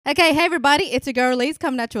Okay, hey everybody, it's your girl Elise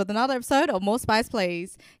coming at you with another episode of More Spice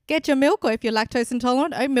Please. Get your milk, or if you're lactose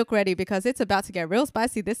intolerant, oat milk ready because it's about to get real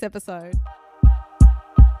spicy this episode.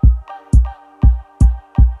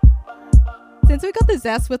 Since we got the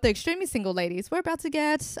zest with the extremely single ladies, we're about to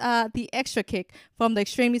get the extra kick from the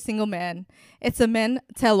extremely single men. It's a men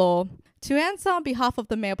tell-all. To answer on behalf of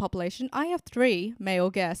the male population, I have 3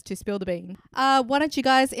 male guests to spill the bean. Why don't you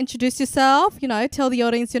guys introduce yourself, tell the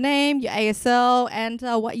audience your name, your ASL, and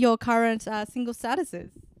what your current single status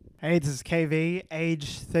is. Hey, this is KV,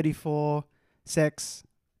 age 34, sex,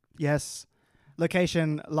 yes,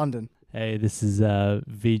 location, London. Hey, this is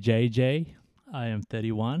VJJ. I am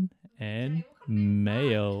 31 and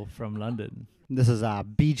male from London. This is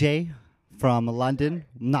BJ from London.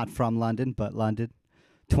 Not from London, but London.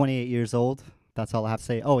 28 years old. That's all I have to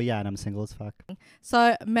say. Oh, yeah, and I'm single as fuck.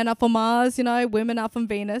 So men are from Mars, women are from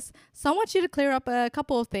Venus. So I want you to clear up a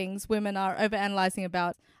couple of things women are overanalyzing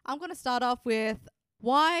about. I'm going to start off with,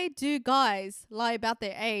 why do guys lie about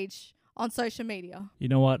their age on social media? You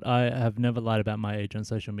know what? I have never lied about my age on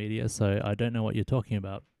social media, so I don't know what you're talking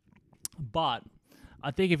about. But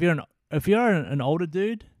I think if you're an older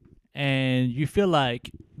dude and you feel like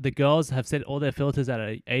the girls have set all their filters at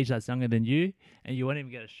an age that's younger than you and you won't even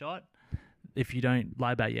get a shot, if you don't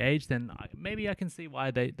lie about your age, then maybe I can see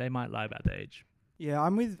why they might lie about their age. Yeah,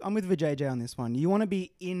 I'm with VJJ on this one. You want to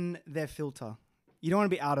be in their filter. You don't want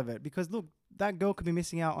to be out of it because, look, that girl could be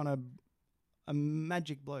missing out on a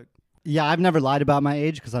magic bloke. Yeah, I've never lied about my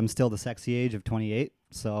age because I'm still the sexy age of 28.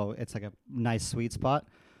 So it's like a nice sweet spot.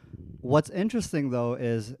 What's interesting, though,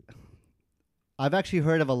 is I've actually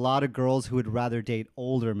heard of a lot of girls who would rather date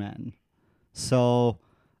older men. So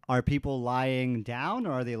are people lying down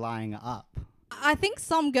or are they lying up? I think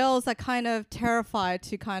some girls are kind of terrified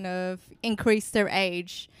to kind of increase their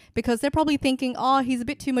age because they're probably thinking, oh, he's a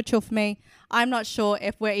bit too mature for me. I'm not sure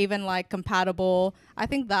if we're even compatible. I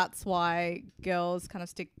think that's why girls kind of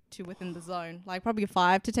stick to within the zone, like probably a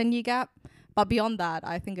 5 to 10 year gap. But beyond that,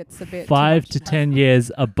 I think it's a bit 5 to 10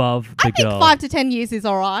 years above the girl. I think 5 to 10 years is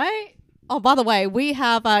all right. Oh, by the way, we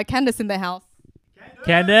have Candace in the house.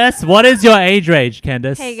 Candace, what is your age range,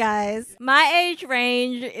 Candace? Hey guys, my age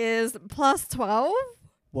range is plus 12.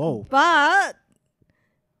 Whoa. But,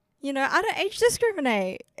 I don't age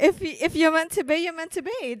discriminate. If you're meant to be, you're meant to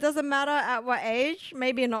be. It doesn't matter at what age.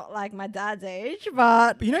 Maybe not like my dad's age,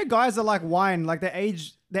 but... But guys are like wine. Like they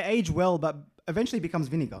age well, but eventually becomes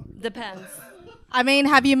vinegar. Depends. I mean,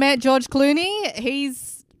 have you met George Clooney?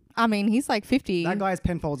 He's like 50. That guy's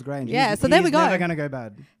Penfolds Grange. Yeah, so there we go. He's never going to go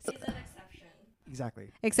bad. He's an exception.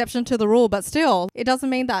 Exactly. Exception to the rule, but still, it doesn't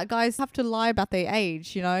mean that guys have to lie about their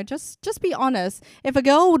age, Just be honest. If a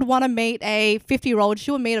girl would want to meet a 50-year-old,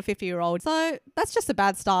 she would meet a 50-year-old. So that's just a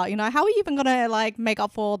bad start, How are you even going to make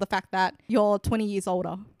up for the fact that you're 20 years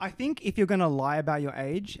older? I think if you're going to lie about your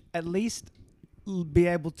age, at least be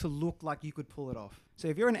able to look like you could pull it off. So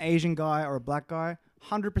if you're an Asian guy or a black guy,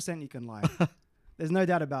 100% you can lie. There's no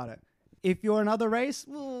doubt about it. If you're another race,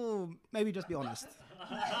 well, maybe just be honest.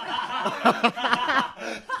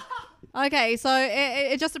 Okay, so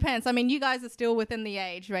it just depends. I mean, you guys are still within the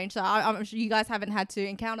age range, so I'm sure you guys haven't had to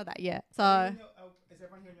encounter that yet. So, Is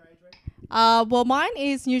everyone here in your age range? well, mine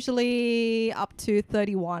is usually up to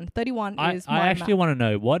 31. 31 is my I actually want to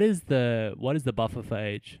know, what is the buffer for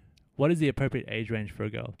age? What is the appropriate age range for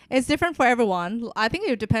a girl? It's different for everyone. I think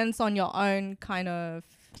it depends on your own kind of...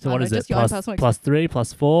 So what is it? Plus 3,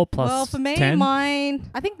 plus 4, plus 10? Well, for me,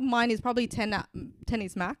 I think mine is probably 10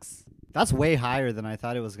 is max. That's way higher than I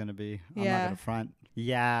thought it was going to be. I'm Yeah. not going to front.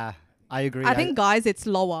 Yeah, I agree. I think guys, it's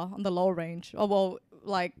lower, on the lower range. Oh, well,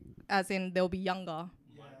 as in they'll be younger.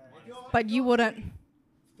 Yeah. But you wouldn't...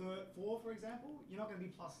 4, for example, you're not going to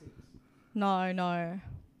be plus 6. No. I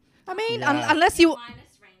mean, Yeah. unless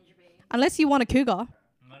you want a cougar.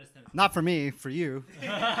 Not for me, for you.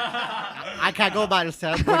 I can't go minus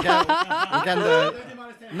 10. We can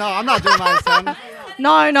no, I'm not doing minus 10. No.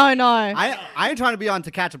 I ain't trying to be on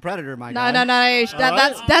To Catch a Predator, my guy. No.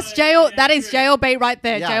 That's jail. That is jail bait right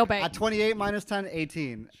there. Yeah, Jail bait. at 28 minus 10,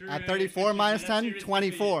 18. At 34 minus 10,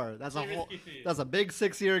 24. That's a big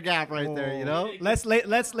 6-year gap right there, Let's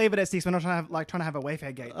leave it at 6. We're not trying to have a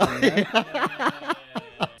Wayfair gate.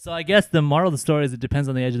 So I guess the moral of the story is it depends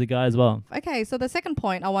on the age of the guy as well. Okay, so the second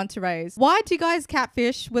point I want to raise. Why do guys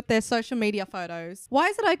catfish with their social media photos? Why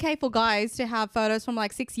is it okay for guys to have photos from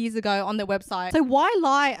 6 years ago on their website? So why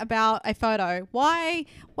lie about a photo? Why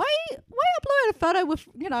upload a photo with,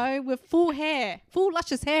 with full hair, full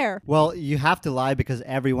luscious hair. Well, you have to lie because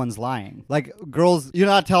everyone's lying. Like, girls, you're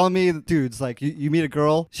not telling me, dudes, like, you meet a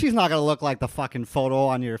girl, she's not gonna look like the fucking photo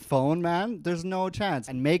on your phone, man. There's no chance.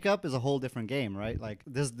 And makeup is a whole different game, right? Like,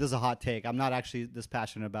 this is a hot take. I'm not actually this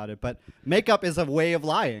passionate about it, but makeup is a way of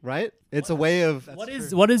lying, right? It's a way of...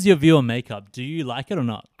 What is your view on makeup? Do you like it or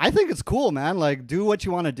not? I think it's cool, man. Like, do what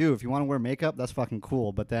you want to do. If you want to wear makeup, that's fucking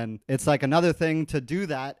cool. But then it's like another thing to do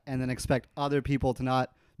that and then expect other people to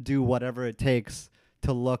not do whatever it takes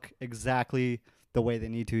to look exactly the way they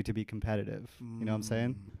need to be competitive. You know what I'm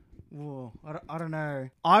saying? Whoa, I don't know.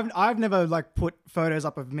 I've never like put photos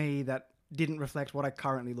up of me that didn't reflect what I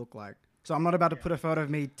currently look like. So I'm not about to put a photo of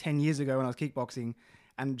me 10 years ago when I was kickboxing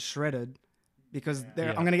and shredded because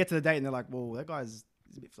I'm going to get to the date and they're like, well, that guy's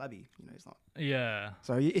a bit flabby. He's not. Yeah.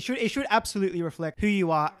 So it should absolutely reflect who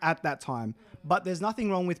you are at that time. But there's nothing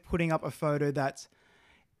wrong with putting up a photo that's...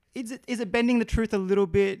 Is it bending the truth a little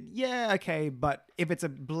bit? Yeah, okay. But if it's a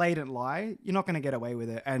blatant lie, you're not going to get away with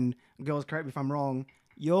it. And girls, correct me if I'm wrong,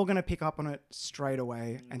 you're going to pick up on it straight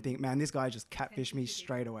away and think, man, this guy just catfished me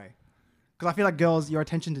straight away. Because I feel like girls, your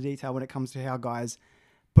attention to detail when it comes to how guys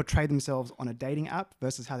portray themselves on a dating app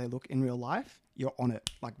versus how they look in real life, you're on it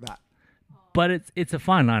like that. But it's a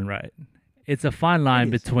fine line, right? It's a fine line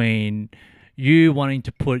between you wanting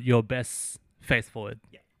to put your best face forward.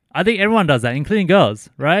 Yeah. I think everyone does that, including girls,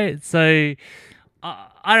 right? So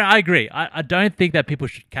I agree. I don't think that people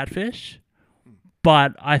should catfish,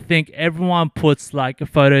 but I think everyone puts like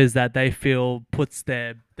photos that they feel puts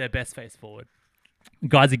their best face forward.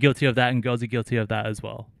 Guys are guilty of that and girls are guilty of that as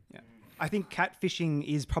well. Yeah. I think catfishing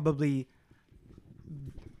is probably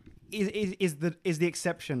is the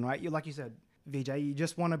exception, right? Like you said, VJ, you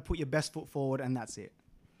just want to put your best foot forward and that's it.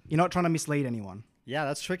 You're not trying to mislead anyone. Yeah,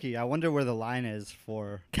 that's tricky. I wonder where the line is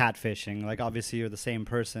for catfishing. Like, obviously, you're the same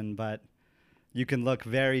person, but you can look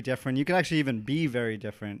very different. You can actually even be very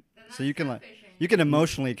different. So you can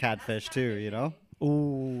emotionally catfish too.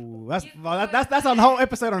 Ooh, that's a whole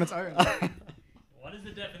episode on its own. What is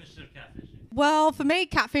the definition of catfishing? Well, for me,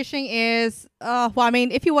 catfishing is,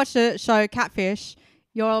 if you watch the show Catfish,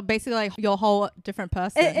 you're basically like your whole different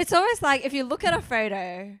person. It's almost like if you look at a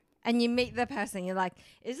photo and you meet the person, you're like,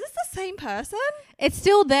 is this the same person? It's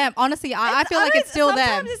still them. Honestly, I feel like it's still them.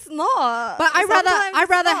 Sometimes it's not. But I'd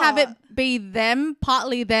rather have it be them,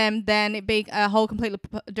 partly them, than it being a whole completely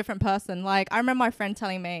different person. Like, I remember my friend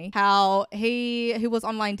telling me how he was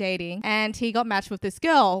online dating and he got matched with this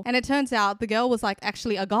girl. And it turns out the girl was like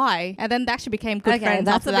actually a guy. And then they actually became good friends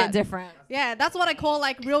that's after a that. bit different. Yeah, that's what I call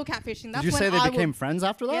like real catfishing. That's Did you say they became friends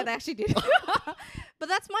after that? Yeah, they actually did. But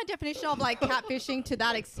that's my definition of like catfishing to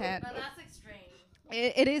that extent. But that's extreme.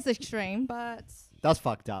 It is extreme, but That's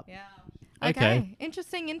fucked up. yeah. Okay.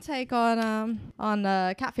 Interesting intake on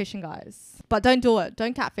catfishing, guys. But don't do it.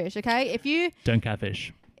 Don't catfish, okay? Don't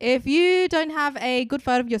catfish. If you don't have a good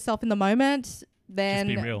photo of yourself in the moment, then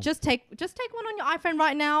be real. just take one on your iPhone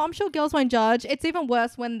right now. I'm sure girls won't judge. It's even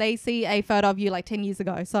worse when they see a photo of you like 10 years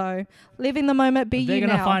ago. So live in the moment, be They're you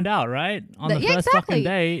gonna now. find out, right? On the Yeah, first exactly. fucking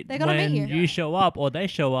date, They're gonna when meet you. you show up or they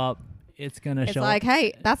show up, it's gonna It's show like, up.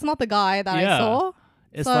 hey, that's not the guy that Yeah. I saw.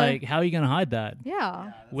 It's so- like, how are you gonna hide that?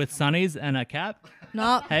 Yeah. With sunnies and a cap?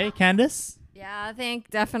 No. Hey, Candice? Yeah, I think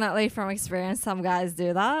definitely from experience, some guys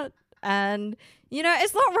do that. And,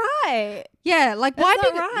 it's not right. Yeah, like That's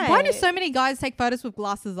not why do right. so many guys take photos with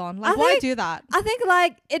glasses on? Like, I why think- do that? I think,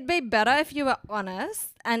 like, it'd be better if you were honest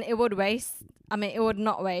and it would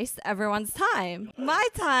not waste everyone's time. My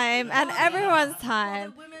time and everyone's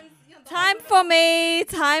time. Time for me,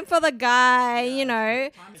 time for the guy,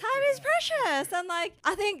 time is precious. And like,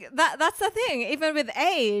 I think that's the thing. Even with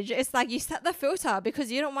age, it's like you set the filter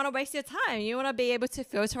because you don't want to waste your time. You want to be able to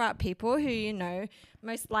filter out people who,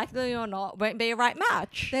 most likely or not, won't be a right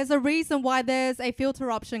match. There's a reason why there's a filter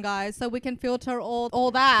option, guys, so we can filter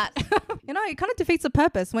all that. It kind of defeats the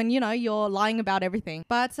purpose when, you're lying about everything.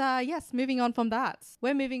 But yes, moving on from that,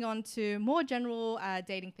 we're moving on to more general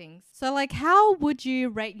dating things. So like, how would you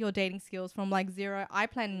rate your dating skills from like 0, I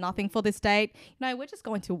plan nothing for this date, we're just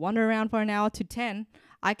going to wander around for an hour, to 10,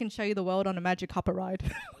 I can show you the world on a magic carpet ride.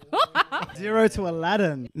 0 to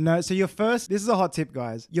Aladdin. No, so this is a hot tip,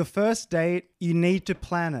 guys. Your first date, you need to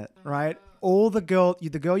plan it, right? The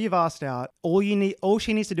girl you've asked out, all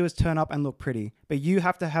she needs to do is turn up and look pretty. But you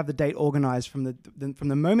have to have the date organized from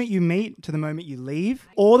the moment you meet to the moment you leave,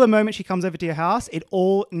 or the moment she comes over to your house. It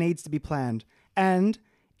all needs to be planned. And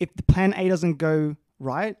if the plan A doesn't go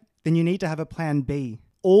right, then you need to have a plan B.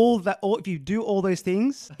 If you do all those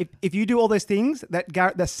things,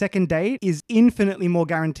 that second date is infinitely more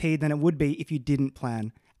guaranteed than it would be if you didn't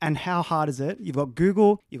plan. And how hard is it? You've got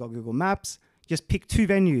Google Maps. Just pick 2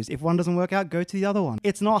 venues. If one doesn't work out, go to the other one.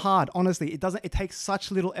 It's not hard, honestly. It takes such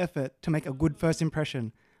little effort to make a good first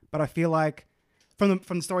impression. But I feel like from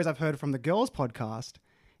the stories I've heard from the girls podcast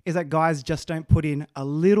is that guys just don't put in a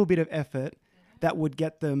little bit of effort that would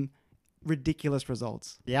get them ridiculous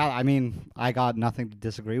results. Yeah, I mean, I got nothing to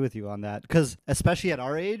disagree with you on that. Because especially at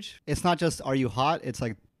our age, it's not just are you hot? It's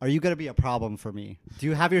like, are you going to be a problem for me? Do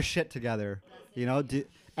you have your shit together? You know,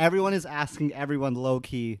 everyone is asking everyone low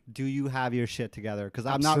key, do you have your shit together? Because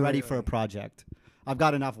I'm not ready for a project. I've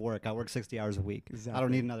got enough work. I work 60 hours a week. Exactly. I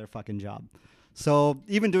don't need another fucking job. So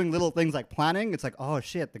even doing little things like planning, it's like, oh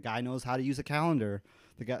shit, the guy knows how to use a calendar.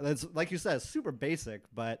 The guy, that's like you said, it's super basic,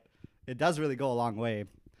 but it does really go a long way.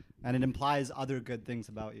 And it implies other good things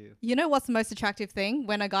about you. You know what's the most attractive thing?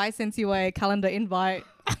 When a guy sends you a calendar invite.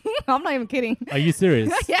 I'm not even kidding. Are you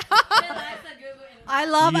serious? Yeah. I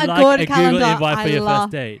love You a like good a calendar. Google invite for I your love.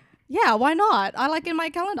 first date? Yeah, why not? I like in my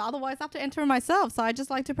calendar. Otherwise, I have to enter it myself. So I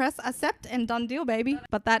just like to press accept and done deal, baby.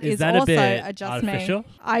 But that Is is that a also bit just me. artificial?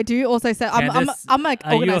 I do also say I'm Candace, an are you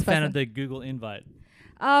a organized fan person. of the Google invite?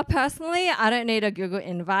 Personally, I don't need a Google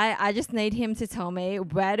invite. I just need him to tell me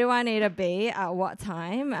where do I need to be at what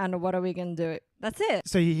time and what are we going to do. That's it.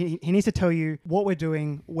 So he needs to tell you what we're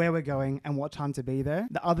doing, where we're going, and what time to be there.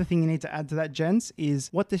 The other thing you need to add to that, gents,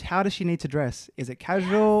 is how does she need to dress? Is it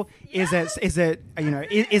casual? Is it is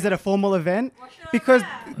it a formal event? Because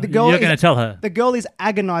the girl You're going to tell her. the girl is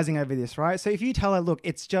agonizing over this, right? So if you tell her, look,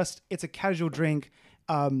 it's a casual drink.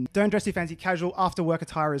 Don't dress too fancy. Casual after work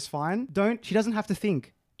attire is fine. She doesn't have to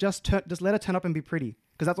think. Just let her turn up and be pretty.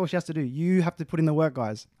 Because that's all she has to do. You have to put in the work,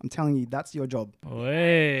 guys. I'm telling you, that's your job.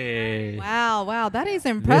 Way. Wow, that is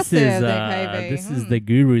impressive. This is the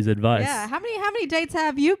guru's advice. Yeah, how many dates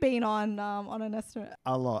have you been on an estimate?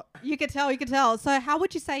 A lot. You could tell. So how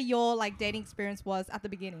would you say your dating experience was at the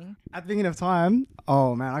beginning? At the beginning of time,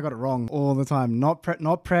 oh man, I got it wrong all the time. Not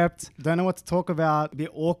prepped. Don't know what to talk about. A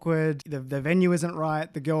bit awkward. The venue isn't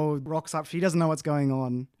right. The girl rocks up. She doesn't know what's going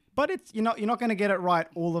on. But you're not going to get it right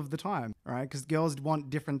all of the time, right? Because girls want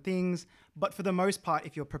different things. But for the most part,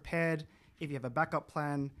 if you're prepared, if you have a backup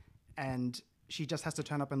plan, and she just has to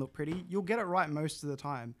turn up and look pretty, you'll get it right most of the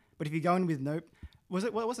time. But if you go in with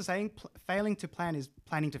what's the saying? Failing to plan is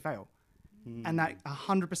planning to fail. And that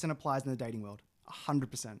 100% applies in the dating world.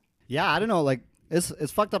 100%. Yeah, I don't know, like,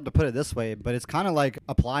 it's fucked up to put it this way, but it's kind of like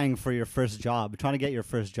applying for your first job, trying to get your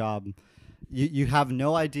first job. You have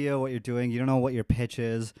no idea what you're doing. You don't know what your pitch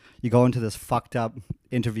is. You go into this fucked up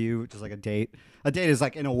interview, which is like a date. A date is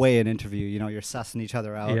like, in a way, an interview. You know, you're sussing each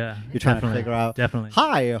other out. Yeah, You're trying to definitely, figure out. definitely.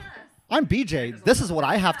 Hi, I'm BJ. This is what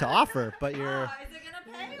I have to offer. But you're... Is it going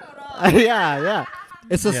to pay or not? yeah.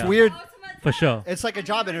 It's this Yeah. weird... For sure. It's like a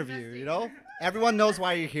job interview, you know? Everyone knows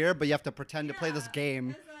why you're here, but you have to pretend to play this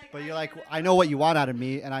game. But you're like, I know what you want out of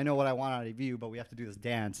me, and I know what I want out of you, but we have to do this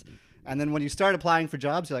dance. And then when you start applying for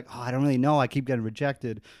jobs, you're like, oh, I don't really know. I keep getting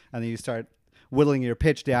rejected. And then you start whittling your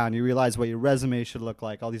pitch down. You realize what your resume should look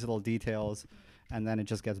like, all these little details. And then it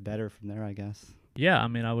just gets better from there, I guess. Yeah, I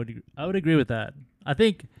mean, I would agree with that. I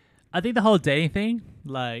think the whole dating thing,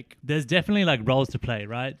 like, there's definitely like roles to play,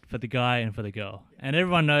 right, for the guy and for the girl, and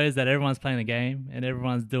everyone knows that everyone's playing the game and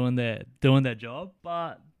everyone's doing their job,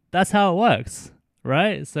 but that's how it works,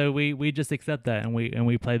 right? So we just accept that and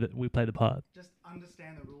we play the part. Just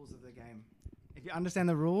understand the rules of the game. If you understand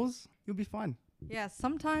the rules, you'll be fine. Yeah,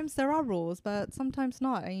 sometimes there are rules, but sometimes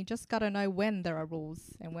not. And you just got to know when there are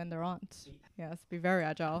rules and when there aren't. Yes, be very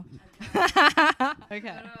agile. Okay. Put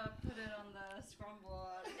it on the scrum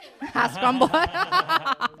board.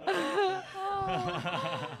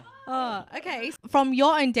 Okay. From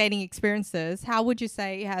your own dating experiences, how would you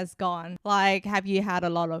say it has gone? Like, have you had a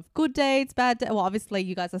lot of good dates, bad dates? Well, obviously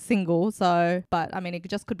you guys are single, so, but I mean, it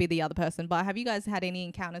just could be the other person. But have you guys had any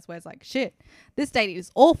encounters where it's like, shit, this date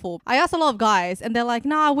is awful? I asked a lot of guys and they're like,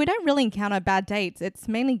 nah, we don't really encounter bad dates. It's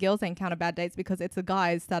mainly girls that encounter bad dates because it's the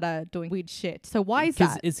guys that are doing weird shit. So why is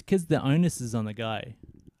that? It's because the onus is on the guy,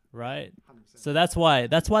 right? 100%. So that's why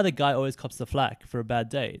the guy always cops the flack for a bad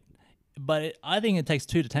date. But I think it takes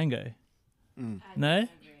two to tango. No?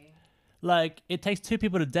 Like, it takes two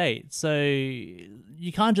people to date. So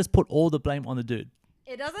you can't just put all the blame on the dude.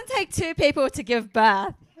 It doesn't take two people to give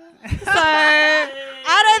birth. So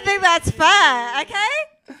I don't think that's fair, okay?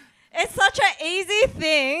 It's such an easy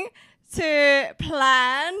thing to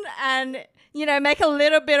plan and, you know, make a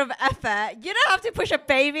little bit of effort. You don't have to push a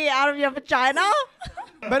baby out of your vagina.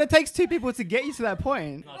 But it takes two people to get you to that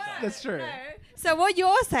point. That's true. No. So what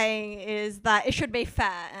you're saying is that it should be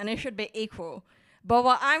fair and it should be equal. But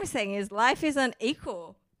what I'm saying is life isn't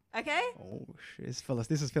equal, okay? Oh, shit.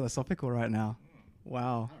 This is philosophical right now.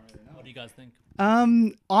 Wow. What do you guys think?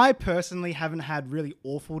 I personally haven't had really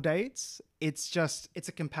awful dates. It's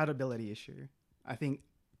a compatibility issue. I think,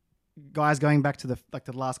 guys, going back to the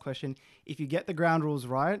last question, if you get the ground rules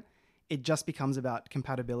right, it just becomes about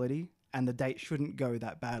compatibility, and the date shouldn't go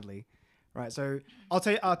that badly, right? So I'll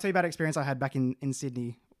tell you about an experience I had back in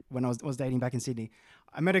Sydney when I was dating back in Sydney.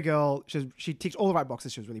 I met a girl. She ticked all the right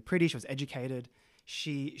boxes. She was really pretty. She was educated.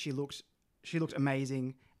 She looked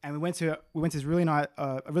amazing. And we went to this really nice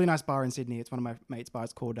a really nice bar in Sydney. It's one of my mates' bars.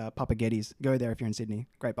 It's called Papa Getty's. Go there if you're in Sydney.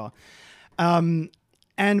 Great bar. And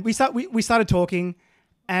we started talking,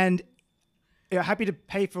 and happy to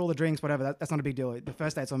pay for all the drinks, whatever. That's not a big deal. The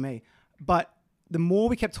first date's on me. But the more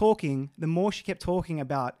we kept talking, the more she kept talking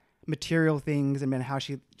about material things and how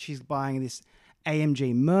she's buying this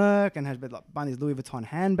AMG Merc and has been buying these Louis Vuitton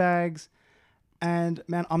handbags. And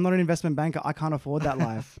man, I'm not an investment banker. I can't afford that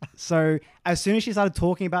life. So as soon as she started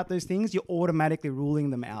talking about those things, you're automatically ruling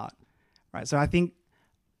them out, right? So I think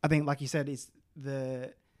like you said, it's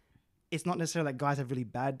not necessarily that guys have really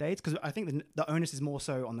bad dates, because I think the onus is more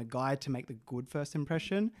so on the guy to make the good first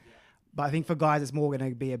impression. Yeah. But I think for guys, it's more going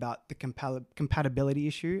to be about the compatibility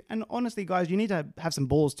issue. And honestly, guys, you need to have some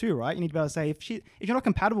balls too, right? You need to be able to say, if you're not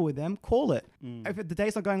compatible with them, call it. If the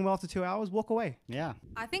date's not going well after 2 hours, walk away. Yeah.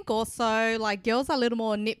 I think also, like, girls are a little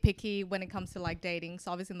more nitpicky when it comes to, like, dating.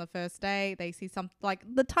 So obviously in the first date, they see like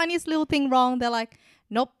the tiniest little thing wrong. They're like,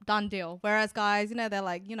 nope, done deal. Whereas guys, they're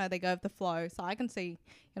like, they go with the flow. So I can see,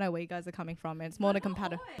 where you guys are coming from. It's more to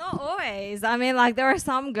compatible. Not always. I mean, like, there are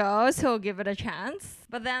some girls who'll give it a chance.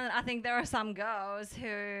 But then I think there are some girls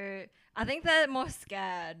who, I think they're more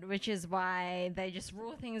scared, which is why they just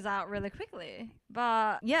rule things out really quickly.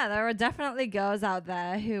 But yeah, there are definitely girls out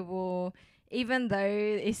there who will, even though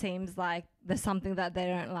it seems like there's something that they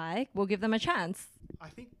don't like, will give them a chance. I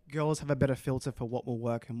think girls have a better filter for what will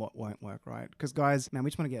work and what won't work, right? Because guys, man, we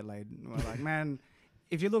just want to get laid. We're like, man,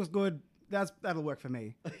 if you look good, that'll work for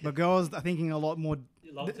me. But girls are thinking a lot more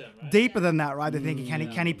deeper than that, right? They're thinking,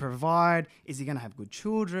 can he provide? Is he going to have good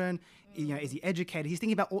children? Is he educated? She's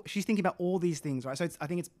thinking about all these things, right? So I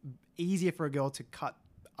think it's easier for a girl to cut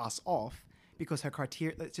us off because her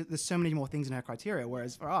criteria, there's so many more things in her criteria.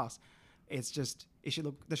 Whereas for us, it's just, does she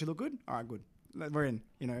look good? All right, good. We're in,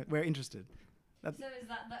 we're interested. So is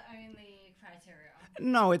that the only criteria?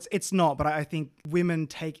 No, it's not. But I think women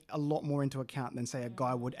take a lot more into account than, say, a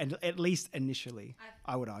guy would, at least initially,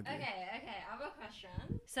 I would argue. Okay. I have a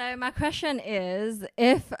question. So my question is,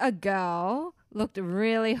 if a girl looked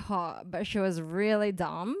really hot, but she was really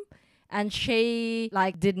dumb, and she,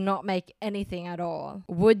 did not make anything at all,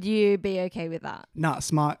 would you be okay with that? Nah,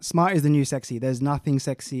 smart is the new sexy. There's nothing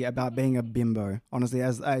sexy about being a bimbo. Honestly,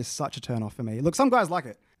 that is such a turn off for me. Look, some guys like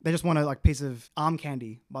it. They just want a piece of arm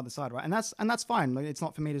candy by the side, right? And that's fine. It's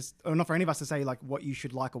not for me or not for any of us to say what you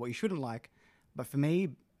should like or what you shouldn't like. But for me,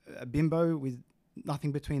 a bimbo with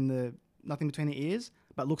nothing between the ears,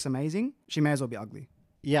 but looks amazing, she may as well be ugly.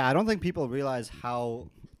 Yeah, I don't think people realize how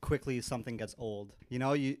quickly something gets old.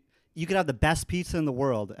 You could have the best pizza in the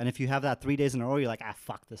world, and if you have that 3 days in a row, you're like,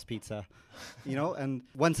 fuck this pizza. And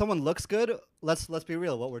when someone looks good, let's be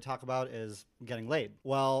real. What we're talking about is getting laid.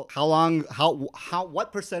 Well,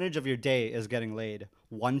 what percentage of your day is getting laid?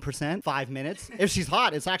 1%? 5 minutes? If she's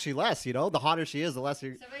hot, it's actually less, The hotter she is, the less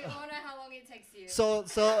you... So we all know how long it takes you. So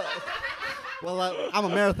well, I'm a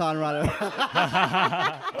marathon runner.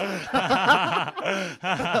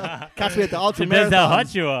 Catch me at the ultra marathon. Depends how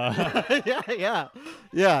hot you are.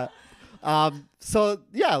 Yeah.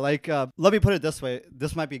 Let me put it this way.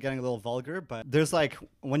 This might be getting a little vulgar, but there's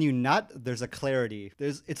when you nut, there's a clarity.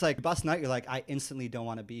 It's like bust nut, you're like, I instantly don't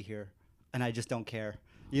want to be here, and I just don't care.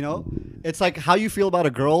 It's like how you feel about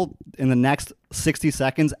a girl in the next 60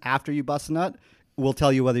 seconds after you bust a nut will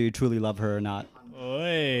tell you whether you truly love her or not.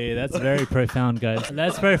 Oi, that's very profound, guys.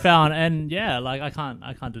 That's profound, and yeah, I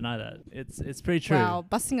can't deny that. It's pretty true. Wow,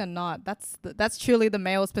 busting a nut. That's truly the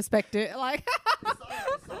male's perspective. It's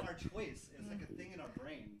not our choice. It's like a thing in our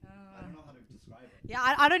brain. I don't know how to describe it. Yeah,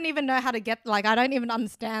 I don't even know how to get, I don't even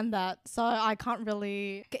understand that. So I can't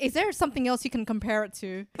really... Is there something else you can compare it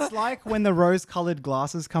to? It's like when the rose-colored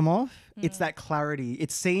glasses come off. It's that clarity.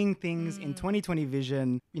 It's seeing things in 20/20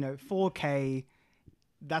 vision, 4K.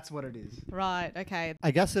 That's what it is. Right, okay.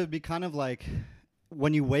 I guess it would be kind of like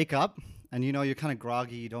when you wake up and you're kind of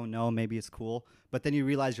groggy, you don't know, maybe it's cool, but then you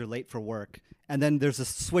realize you're late for work. And then there's a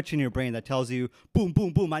switch in your brain that tells you, boom,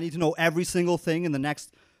 boom, boom, I need to know every single thing in the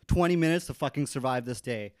next 20 minutes to fucking survive this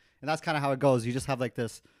day. And that's kind of how it goes. You just have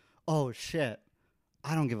this, oh shit,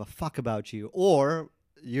 I don't give a fuck about you. Or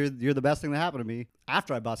you're the best thing that happened to me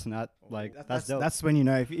after I bust a nut. Like that's dope. That's when you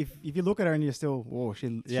know if you look at her and you're still, whoa, she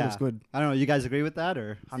looks good. I don't know. You guys agree with that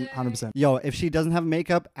or? 100%. Yo, if she doesn't have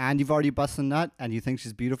makeup and you've already busted a nut and you think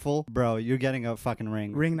she's beautiful, bro, you're getting a fucking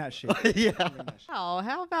ring. Ring that shit. Yeah. Oh,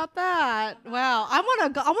 how about that? Wow, I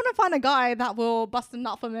wanna find a guy that will bust a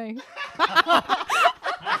nut for me.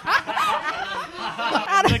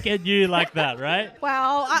 Look at you like that, right?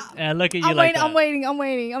 Wow, And look at you I'm like waiting, that. I'm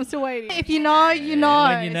waiting. I'm still waiting. If you know, you know.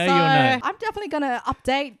 When you know, so you'll know. I'm definitely gonna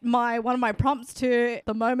update one of my prompts to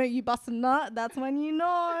the moment you bust a nut. That's when you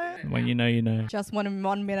know. When you know, you know. Just 1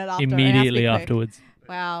 minute after. It has to Immediately be quick. afterwards.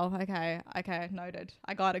 Wow. Okay. Noted.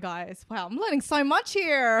 I got it, guys. Wow. I'm learning so much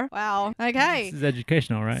here. Wow. Okay. This is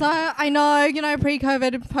educational, right? So I know,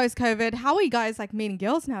 pre-COVID, post-COVID, how are you guys like meeting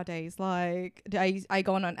girls nowadays? Like, are you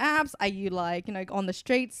going on apps? Are you like, on the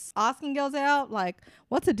streets asking girls out? Like,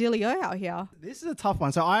 what's the dealio out here? This is a tough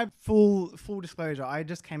one. So I full disclosure, I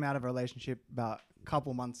just came out of a relationship about a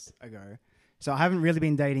couple months ago. So I haven't really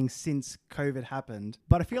been dating since COVID happened.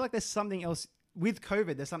 But I feel like there's something else with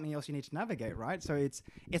COVID. There's something else you need to navigate, right? So it's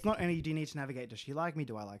not only do you need to navigate, does she like me?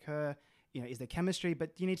 Do I like her? Is there chemistry?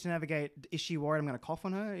 But you need to navigate, is she worried I'm going to cough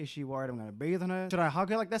on her? Is she worried I'm going to breathe on her? Should I hug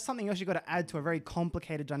her? Like, there's something else you got to add to a very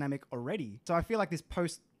complicated dynamic already. So I feel like this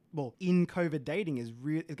in COVID dating is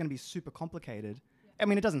going to be super complicated. I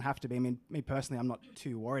mean, it doesn't have to be. I mean, me personally, I'm not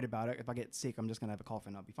too worried about it. If I get sick, I'm just going to have a cough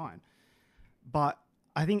and I'll be fine. But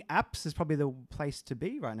I think apps is probably the place to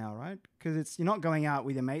be right now, right? Because you're not going out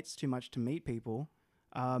with your mates too much to meet people.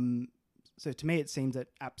 So to me, it seems that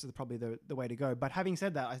apps are probably the way to go. But having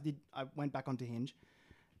said that, I went back onto Hinge,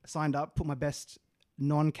 signed up, put my best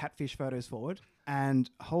non-catfish photos forward, and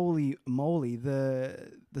holy moly,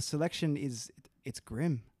 the selection it's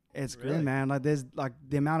grim. It's grim, man. Like there's like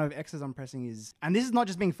the amount of X's I'm pressing is, and this is not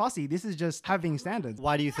just being fussy. This is just having standards.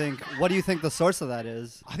 What do you think the source of that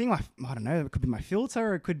is? I think I don't know. It could be my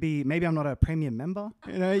filter. It could be maybe I'm not a premium member.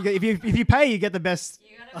 If you pay, you get the best.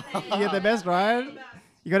 You get the best, right?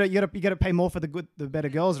 You gotta pay more for the better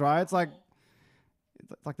girls, right? It's like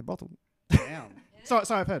the brothel. Damn. Sorry,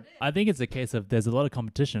 I've heard. I think it's a case of there's a lot of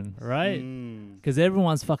competition, right? Because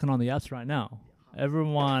everyone's fucking on the apps right now.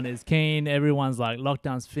 Everyone is keen. Everyone's like,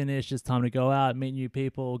 lockdown's finished. It's time to go out, meet new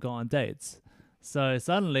people, go on dates. So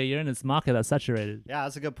suddenly you're in this market that's saturated. Yeah,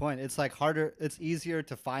 that's a good point. It's like harder. It's easier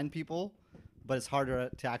to find people, but it's harder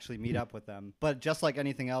to actually meet up with them. But just like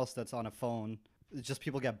anything else that's on a phone, it's just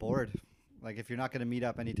people get bored. Like if you're not going to meet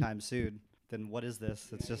up anytime soon, then what is this?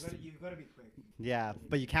 It's just You've got to be quick. yeah,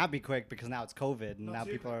 but you can't be quick because now it's COVID and now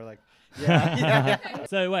people are like, Yeah.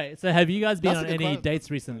 So have you guys been That's on a good any question.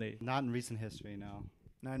 dates recently? not in recent history, no.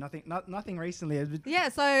 No, nothing recently. Yeah,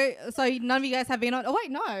 so none of you guys have been on. Oh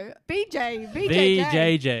wait, no, BJJ.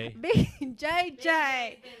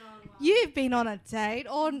 BJJ. You've been on a date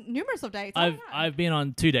or numerous of dates. I've been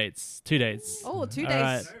on two dates. Oh, 2 All days.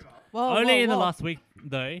 right. Whoa, Only in the whoa. last week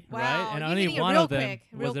though, Wow, right? And you're only getting it one real of them quick,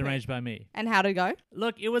 real was quick. arranged by me. And how'd it go?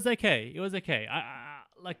 Look, it was okay.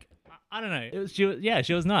 I don't know.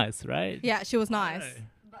 She was nice, right? Yeah, she was nice,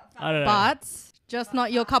 I don't know. but just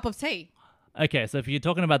not your cup of tea. Okay, so if you're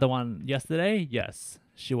talking about the one yesterday, yes,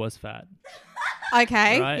 she was fat.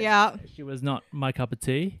 Okay, Right. yeah, She was not my cup of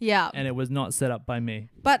tea. yeah. And it was not set up by me.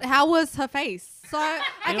 But how was her face? So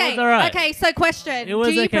okay, was alright. okay. So question: It was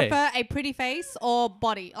do you okay. prefer a pretty face or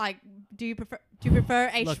body? Like, do you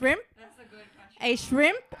prefer a Look. shrimp? A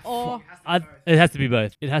shrimp or It has to be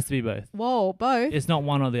both. It has to be both. whoa, both? It's not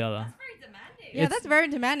one or the other. Yeah, that's very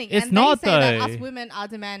demanding. it's and not, they say that though. us women are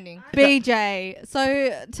demanding. BJ,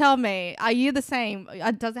 so tell me, are you the same?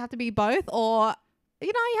 Does it have to be both, or are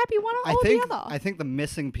you happy one or the other? I think the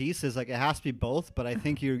missing piece is like it has to be both, but I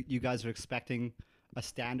think you guys are expecting a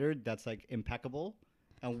standard that's like impeccable,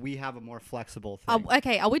 and we have a more flexible thing.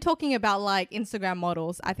 Okay, are we talking about like Instagram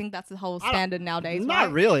models? I think that's the whole standard nowadays. Not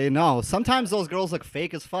right? really, no. Sometimes those girls look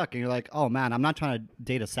fake as fuck, and you're like, oh man, I'm not trying to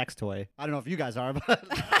date a sex toy. I don't know if you guys are, but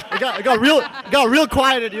it got real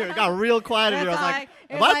quiet in here. It got real quiet in here. I was like,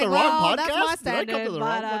 It's am I at the like, wrong well, that's my podcast? Did I come to standard, the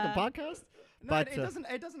wrong but, fucking podcast? No, But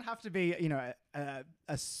it doesn't have to be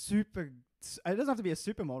a super. It doesn't have to be a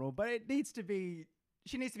supermodel, but it needs to be.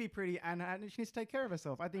 She needs to be pretty and she needs to take care of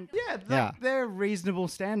herself. I think. Yeah, they're reasonable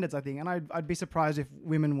standards. I think, and I'd be surprised if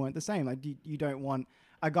women weren't the same. Like you don't want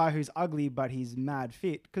a guy who's ugly but he's mad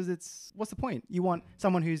fit because what's the point? You want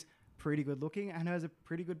someone who's pretty good looking and has a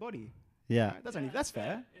pretty good body. yeah. Right? That's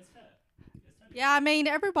fair. Yeah, I mean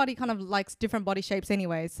everybody kind of likes different body shapes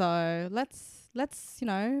anyway. So let's let's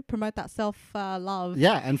promote that self love.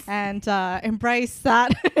 Yeah, And embrace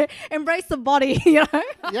that, embrace the body. yeah,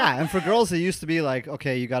 and for girls, it used to be like,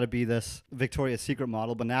 okay, you got to be this Victoria's Secret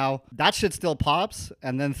model, but now that shit still pops,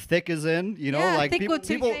 and then thick is in, Yeah, like thick people, with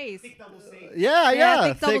two people, Cs.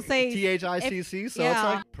 yeah, thick double Cs. THICC. So it's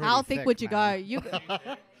like pretty how thick would you man. go?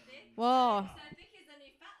 Whoa.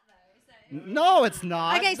 No, it's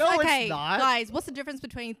not. Okay, no, okay, it's not. guys, what's the difference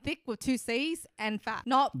between thick with two C's and fat?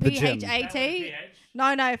 Not The gym. PHAT.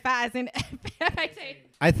 No, fat as in FAT.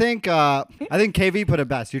 I think KV put it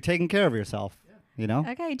best. You're taking care of yourself. You know?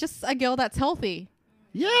 Okay, just a girl that's healthy.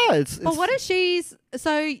 Yeah, it's. But what if she's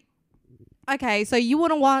so? Okay, so you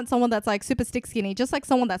wouldn't want someone that's like super stick skinny, just like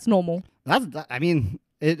someone that's normal. I mean,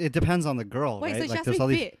 it depends on the girl. Wait, right? so she Like, has there's to all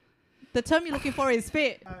be these- fit. The term you're looking for is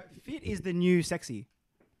fit. Fit is the new sexy.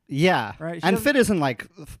 Yeah, Right, she and doesn't- fit isn't like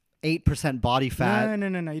 8% body fat.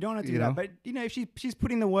 No. You don't want to do You that. know? But if she's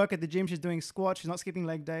putting the work at the gym, she's doing squats, she's not skipping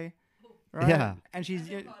leg day, right? Yeah. And she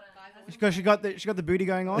got the booty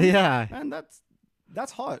going on. Yeah. And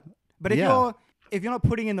that's hot. But Yeah. if you're not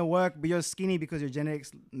putting in the work, but you're skinny because your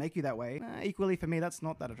genetics make you that way, equally for me, that's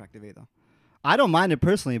not that attractive either. I don't mind it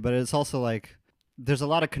personally, but it's also like there's a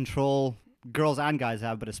lot of control girls and guys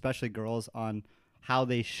have, but especially girls, on how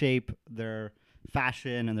they shape their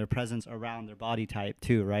fashion and their presence around their body type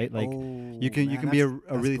too, right? Like you can be a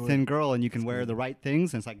really thin girl and you can wear the right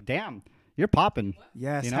things, and it's like, damn, you're popping.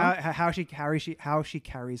 Yes, You know? how she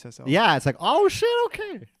carries herself. Yeah, it's like, oh shit,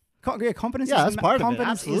 okay. Confidence. Yeah, is that's part of it, confidence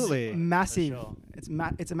absolutely. Is massive. For sure.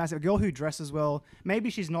 It's a massive. A girl who dresses well.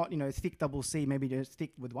 Maybe she's not thick double C. Maybe just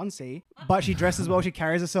thick with one C. But she dresses well. She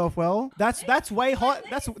carries herself well. That's way hot.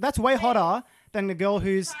 That's way hotter than the girl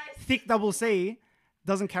who's thick double C,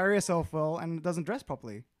 doesn't carry herself well and doesn't dress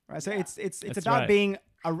properly. Right. So it's That's about right. being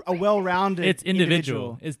a well-rounded. It's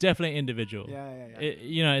individual. It's definitely individual. Yeah.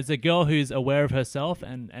 It's a girl who's aware of herself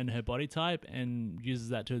and her body type and uses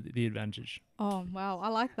that to the advantage. Oh wow, I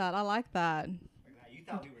like that. You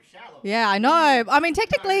thought we were shallow. Yeah, I know. I mean,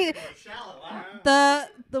 technically,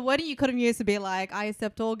 the wording you could have used to be like, I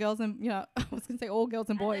accept all girls and I was gonna say all girls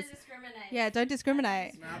and boys. Yeah, don't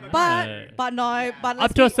discriminate. But no. But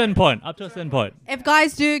Up to a certain point. if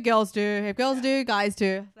guys do, girls do. If girls do, guys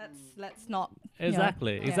do. Let's not.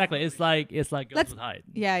 Exactly. Yeah. Exactly. It's like girls Let's- with height,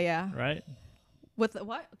 Yeah. right? With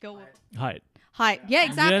what? Girl with Height. height. Yeah,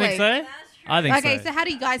 exactly. You don't think so? I think Okay, so. so how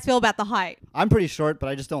do you guys feel about the height? I'm pretty short, but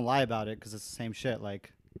I just don't lie about it because it's the same shit.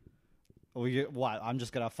 Like, what? I'm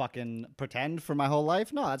just gonna fucking pretend for my whole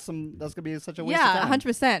life? No, that's gonna be such a waste of Yeah, time.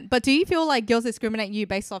 100%. But do you feel like girls discriminate you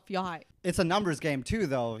based off your height? It's a numbers game too,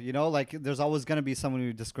 though. Like there's always gonna be someone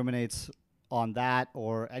who discriminates on that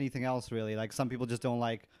or anything else, really. Like some people just don't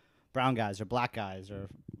like brown guys or black guys, or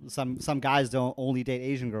some guys don't only date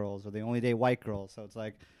Asian girls or they only date white girls. So it's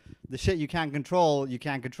like the shit you can't control, you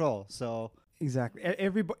can't control. So Exactly.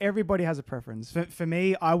 Everybody has a preference. For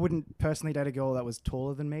me, I wouldn't personally date a girl that was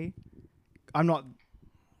taller than me. I'm not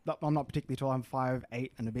particularly tall. I'm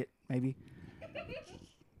 5'8" and a bit, maybe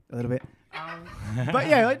a little bit. But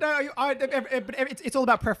yeah, like, no, it's all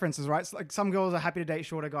about preferences, right? So, like some girls are happy to date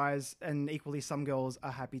shorter guys, and equally some girls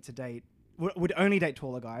are happy to date would only date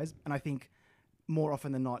taller guys. And I think more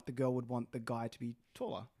often than not, the girl would want the guy to be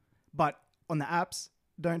taller. But on the apps,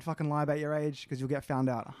 don't fucking lie about your age because you'll get found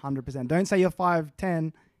out 100%. Don't say you're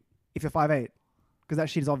 5'10" if you're 5'8", because that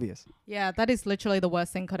shit is obvious. Yeah, that is literally the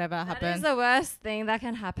worst thing could ever That happen. is the worst thing that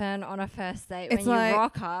can happen on a first date It's when like- you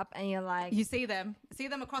rock up and you're like, You see them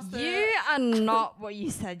across the. you are not what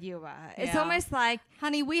you said you were. It's Yeah. almost like,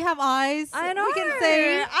 Honey, we have eyes. I know. We can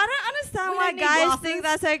see. I don't understand We why don't need guys glasses. think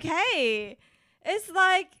that's okay. It's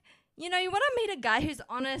like, you want to meet a guy who's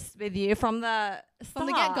honest with you from the start. From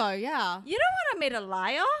the get go, yeah. You don't want to meet a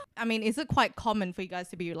liar. I mean, is it quite common for you guys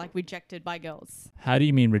to be like rejected by girls? How do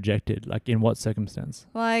you mean rejected? Like in what circumstance?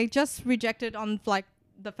 Like just rejected on like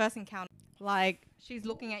the first encounter. Like she's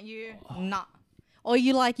looking at you, nah. Or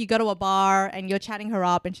you go to a bar and you're chatting her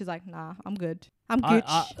up and she's like, nah, I'm good. I'm good.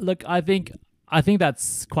 Look, I think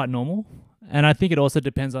that's quite normal, and I think it also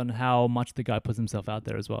depends on how much the guy puts himself out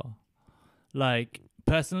there as well. Like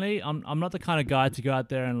personally, I'm not the kind of guy to go out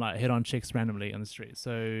there and like hit on chicks randomly on the street.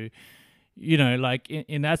 So, like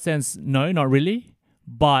in that sense, no, not really.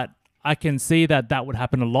 But I can see that would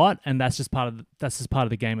happen a lot, and that's just part of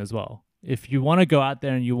the game as well. If you want to go out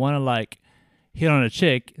there and you want to like hit on a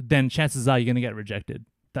chick, then chances are you're gonna get rejected.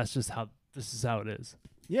 This is how it is.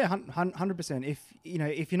 Yeah, 100%.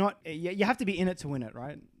 If you're not, you have to be in it to win it,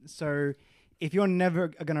 right? So if you're never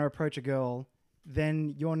going to approach a girl,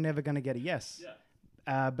 then you're never going to get a yes.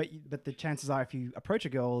 Yeah. But the chances are, if you approach a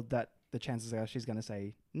girl, that the chances are she's going to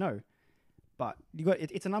say no. But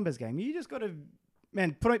it's a numbers game. You just got to,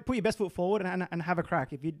 man, put your best foot forward and have a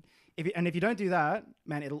crack. If you don't do that,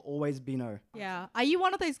 man, it'll always be no. Yeah. Are you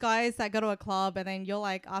one of those guys that go to a club and then you're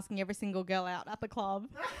like asking every single girl out at the club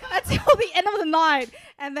until the end of the night,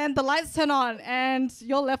 and then the lights turn on and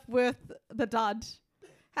you're left with the dud?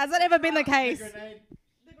 Has that ever been the case?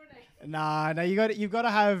 Nah, you've got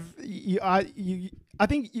to have I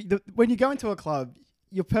think when you go into a club,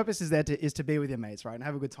 your purpose is to be with your mates, right, and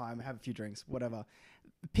have a good time, have a few drinks, whatever.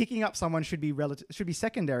 Picking up someone should be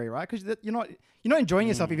secondary, right? Because you're not enjoying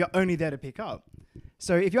yourself if you're only there to pick up.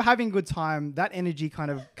 So if you're having a good time, that energy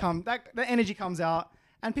that energy comes out,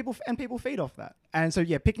 and people feed off that. And so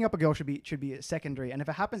yeah, picking up a girl should be a secondary. And if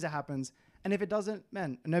it happens, it happens. And if it doesn't,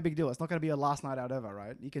 man, no big deal. It's not going to be a last night out ever,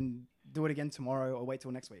 right? You can do it again tomorrow or wait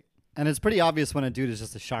till next week. And it's pretty obvious when a dude is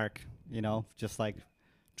just a shark, just like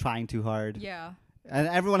trying too hard. Yeah. And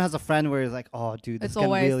everyone has a friend where he's like, "Oh, dude, this It's is getting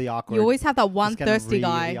always really awkward." You always have that one It's getting thirsty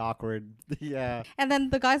guy. really awkward. Yeah. And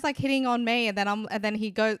then the guy's like hitting on me, and then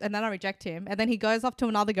I reject him, and then he goes off to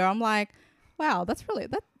another girl. I'm like, wow, that's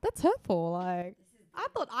hurtful. Like, I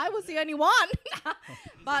thought I was the only one.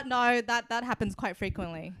 But no, that happens quite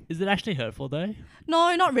frequently. Is it actually hurtful though?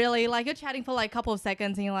 No, not really. Like, you're chatting for like a couple of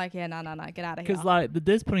seconds and you're like, yeah, no, get out of here. Because like the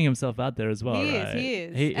dude's putting himself out there as well, He right?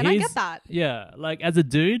 is. And I get that. Yeah, like as a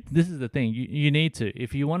dude, this is the thing. You need to.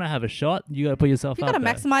 If you want to have a shot, you got to put yourself You out got to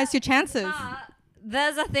there. maximize your chances.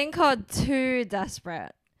 There's a thing called too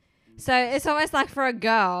desperate. So it's almost like for a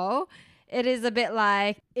girl, it is a bit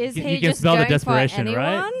like, is You he can just smell the going desperation, for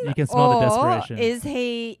right? anyone, You can smell the or desperation. is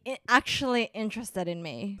he actually interested in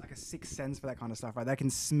me? Like a sixth sense for that kind of stuff, right? They can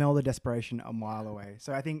smell the desperation a mile away.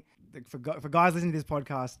 So I think for guys listening to this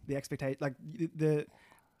podcast, the expectation, like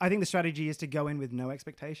I think the strategy is to go in with no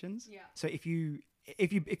expectations. Yeah. So if you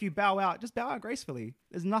bow out, just bow out gracefully.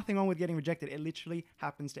 There's nothing wrong with getting rejected. It literally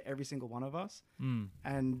happens to every single one of us.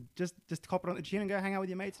 And just cop it on the chin and go hang out with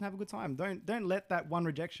your mates and have a good time. Don't let that one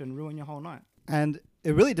rejection ruin your whole night. And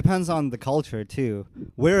it really depends on the culture too.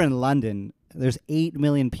 We're in London. There's 8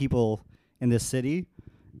 million people in this city,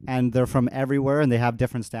 and they're from everywhere, and they have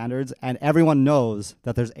different standards. And everyone knows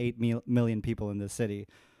that there's 8 million people in this city.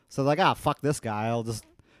 So they're like, fuck this guy.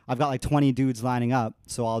 I've got like 20 dudes lining up,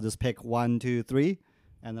 so I'll just pick 1, 2, 3,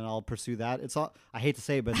 and then I'll pursue that. It's all, I hate to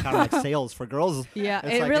say it, but it's kind of like sales for girls. Yeah,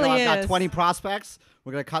 It's it like, really I've got is. 20 prospects.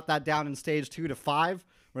 We're going to cut that down in stage 2 to 5.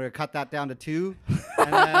 We're going to cut that down to 2.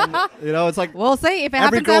 And then, it's like We'll see if it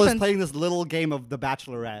every happens. girl is happens. playing this little game of The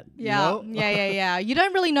Bachelorette. Yeah, You know? yeah. You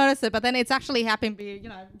don't really notice it, but then it's actually happening,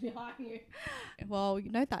 behind you. Well,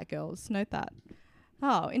 note that, girls. Note that.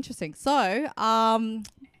 Oh, interesting. So,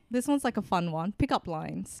 this one's like a fun one. Pickup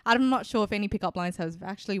lines. I'm not sure if any pickup lines has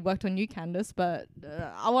actually worked on you, Candice, but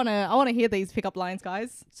I wanna hear these pickup lines,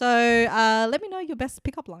 guys. So, let me know your best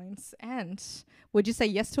pickup lines, and would you say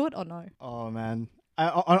yes to it or no? Oh man,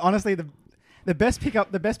 honestly, the best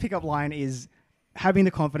pickup line is having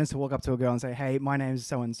the confidence to walk up to a girl and say, "Hey, my name's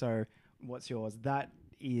so and so. What's yours?" That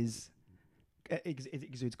is. It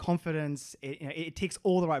exudes confidence. It ticks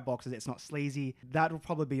all the right boxes. It's not sleazy. That will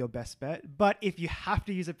probably be your best bet. But if you have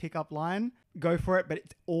to use a pickup line, go for it. But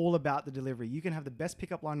it's all about the delivery. You can have the best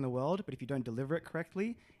pickup line in the world, but if you don't deliver it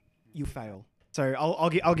correctly, you fail. So I'll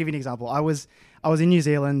give you an example. I was in New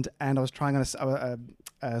Zealand and I was trying on a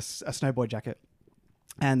snowboard jacket,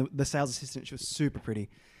 and the sales assistant, she was super pretty,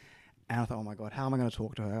 and I thought, oh my god, how am I going to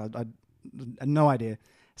talk to her? I had no idea.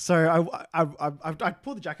 So I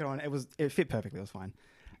pulled the jacket on. It fit perfectly. It was fine.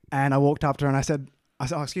 And I walked up to her and I said,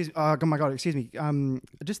 oh, excuse me. Oh my God, excuse me.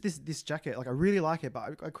 Just this jacket, like I really like it,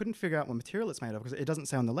 but I couldn't figure out what material it's made of because it doesn't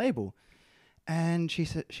say on the label. And she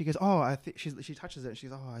goes, oh, she touches it. And she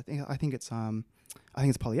goes, oh, I think it's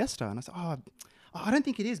polyester. And I said, oh, I don't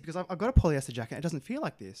think it is because I've got a polyester jacket. It doesn't feel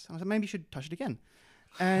like this. And I said, maybe you should touch it again.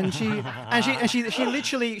 And she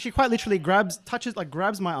quite literally grabs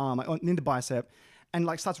my arm in the bicep. And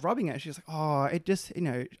like starts rubbing it. She's like, oh, it just,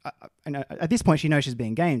 and at this point she knows she's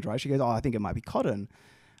being gamed, right? She goes, oh, I think it might be cotton.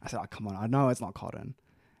 I said, oh, come on, I know it's not cotton.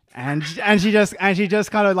 And she just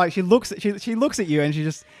kind of like, she looks at you and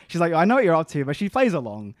she's like, I know what you're up to, but she plays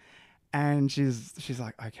along. And she's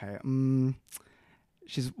like, okay, well,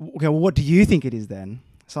 what do you think it is then?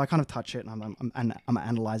 So I kind of touch it and I'm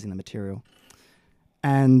analyzing the material.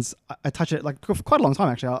 And I touch it like for quite a long time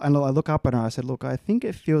actually. And I look up at her and I said, look, I think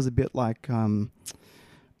it feels a bit like,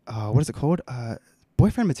 what is it called?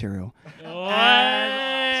 Boyfriend material.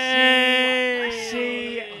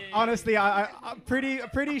 Honestly, I'm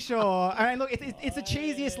pretty sure. I mean, look, it's the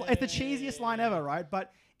cheesiest line ever, right?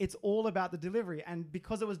 But it's all about the delivery, and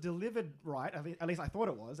because it was delivered right, at least I thought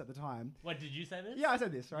it was at the time. What did you say this? Yeah, I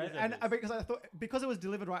said this, right? You said And this. because it was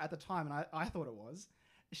delivered right at the time, and I thought it was.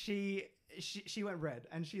 She went red,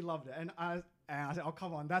 and she loved it, and I said, "Oh,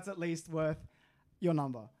 come on, that's at least worth your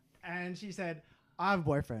number." And she said, "I have a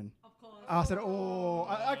boyfriend." I said, "Oh,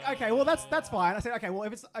 okay. Well, that's fine." I said, "Okay. Well,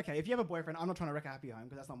 if you have a boyfriend, I'm not trying to wreck a happy home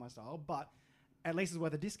because that's not my style. But at least it's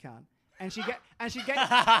worth a discount." And she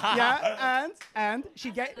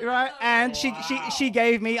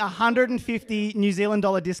gave me $150 New Zealand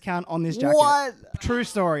dollar discount on this jacket. What? True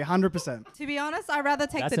story, 100%. To be honest, I'd rather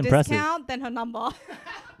take That's the impressive. discount than her number.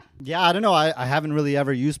 Yeah, I don't know. I haven't really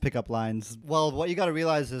ever used pickup lines. Well, what you got to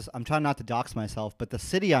realize is I'm trying not to dox myself, but the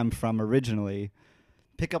city I'm from originally,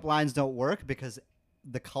 pickup lines don't work because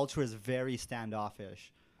the culture is very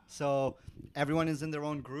standoffish. So everyone is in their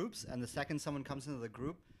own groups, and the second someone comes into the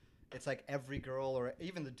group, it's like every girl or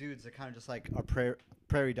even the dudes are kind of just like our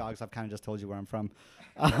prairie dogs. I've kind of just told you where I'm from.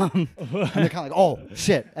 And they're kind of like, oh,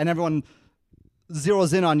 shit. And everyone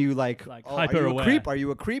zeroes in on you like oh, are hyper you a aware. creep? Are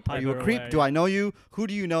you a creep? Are you a Hyper creep? aware, Do yeah. I know you? Who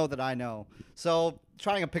do you know that I know? So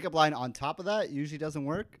trying a pickup line on top of that usually doesn't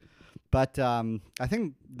work. But I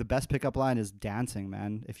think the best pickup line is dancing,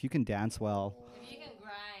 man. If you can dance well. If you can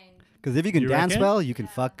grind. Because if you can You dance reckon? well, you can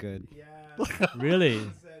fuck good. Yeah. Really?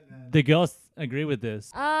 The girls agree with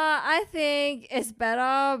this. I think it's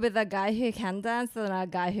better with a guy who can dance than a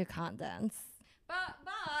guy who can't dance. But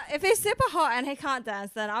if he's super hot and he can't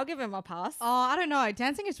dance, then I'll give him a pass. Oh, I don't know.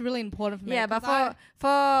 Dancing is really important for me. Yeah, but 'cause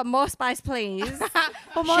for more spice, please.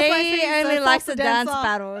 for most She places, only the likes salsa the dance dancer.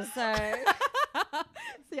 battles, so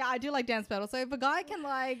So yeah, I do like dance battles. So if a guy can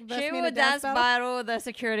like verse she me in a will dance battle, battle the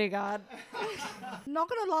security guard. not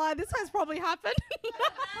gonna lie, this has probably happened.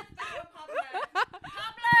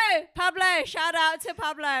 Pablo, shout out to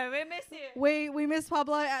Pablo. We miss you. we miss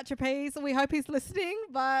Pablo at Trapeze. We hope he's listening.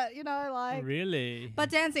 But you know, like, Really? but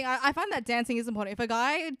dancing, I find that dancing is important. If a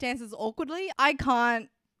guy dances awkwardly, I can't.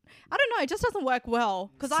 I don't know. It just doesn't work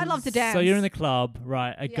well because I love to dance. So you're in the club,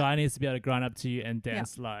 right? A Yeah. guy needs to be able to grind up to you and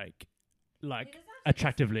dance like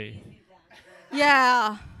attractively.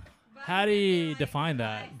 yeah. How do you define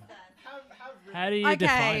that? How do you Okay.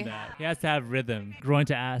 define that? He has to have rhythm, groin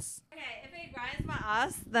to ass. Okay, if he grinds my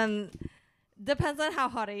ass, then depends on how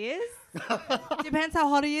hot he is. Depends how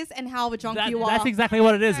hot he is and how drunk you are. That's exactly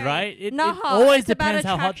what it is, Okay. right? It Not hot, always it's about depends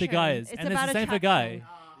how hot the guy attraction. is, It's and it's about the same for guy. attraction.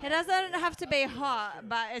 He doesn't have to be hot,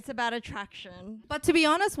 but it's about attraction. But to be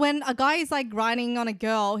honest, when a guy is like grinding on a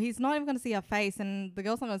girl, he's not even going to see her face, and the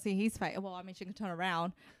girl's not going to see his face. Well, I mean, she can turn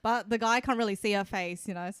around, but the guy can't really see her face,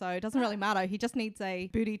 you know, so it doesn't really matter. He just needs a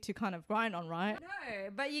booty to kind of grind on, right? No,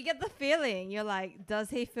 but you get the feeling. You're like, does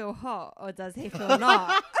he feel hot or does he feel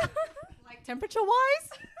not? Like temperature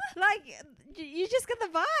wise? Like, you just get the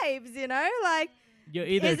vibes, you know? Like, You're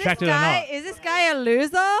either is this attracted or guy not. is this guy a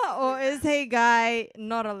loser or is he guy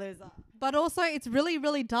not a loser? But also, it's really,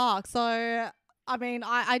 really dark. So, I mean,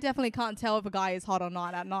 I definitely can't tell if a guy is hot or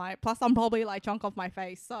not at night. Plus, I'm probably like drunk off my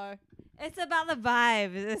face. So, It's about the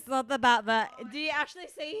vibe. It's not about the. Do you actually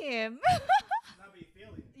see him?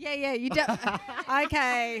 yeah, you do.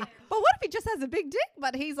 Okay. But what if he just has a big dick,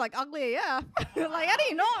 but he's like ugly? Yeah. Like, how do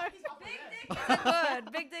you know? Big dick isn't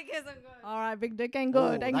good. Big dick isn't good. All right, big dick ain't Oh,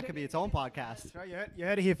 good. Ain't that good. could be its own podcast. That's right, you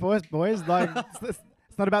heard it here first, boys. Like,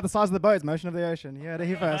 it's not about the size of the boat, it's motion of the ocean. You heard it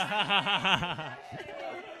here first.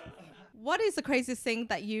 What is the craziest thing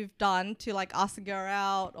that you've done to like ask a girl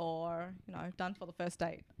out or, you know, done for the first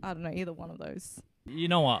date? I don't know, either one of those. You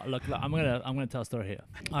know what? Look, I'm gonna tell a story here.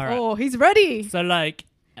 All right. Oh, he's ready. So like,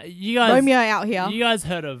 you guys, Romeo out here. you guys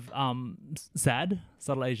heard of SAD,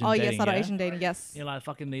 subtle Asian Oh, dating? yes, other yeah? Asian dating, yes. You know, like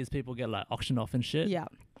fucking these people get like auctioned off and shit. Yeah.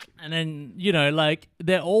 And then you know, like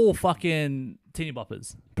they're all fucking teeny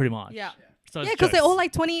boppers, pretty much. Yeah. So Yeah, it's because they're jokes. all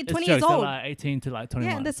like 20 It's years jokes. They're old. like 18 to like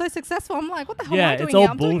 21. Yeah, and they're so successful. I'm like, what the hell yeah, am I doing it's all here?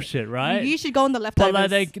 I'm doing- bullshit, right? You should go on the leftovers.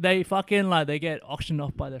 But like they fucking like they get auctioned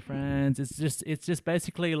off by their friends. It's just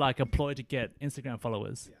basically like a ploy to get Instagram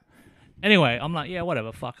followers. Anyway, I'm like, yeah,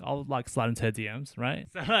 whatever, fuck. I'll like slide into her DMs, right?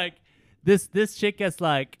 So like this chick gets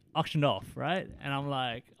like auctioned off, right? And I'm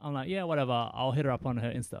like, yeah, whatever. I'll hit her up on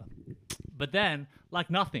her Insta. But then like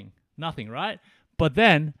nothing, right? But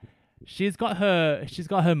then she's got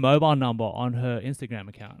her mobile number on her Instagram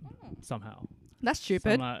account somehow. That's So I'm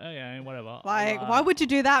stupid. like, oh yeah, whatever. Like, why would you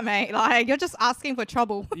do that, mate? Like, you're just asking for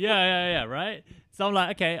trouble. yeah, right. So I'm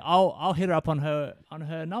like, okay, I'll hit her up on her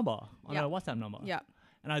number, on Yeah. her WhatsApp number. Yeah.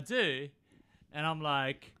 And I do, and I'm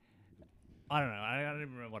like, I don't know, I don't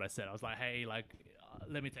even remember what I said. I was like, hey, like,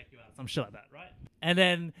 let me take you out, some shit like that, right? And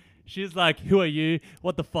then she's like, who are you?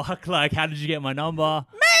 What the fuck? Like, how did you get my number?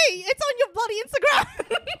 Mate, it's on your bloody Instagram.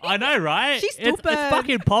 I know, right? She's It's stupid.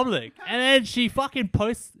 fucking public. And then she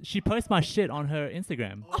posts my shit on her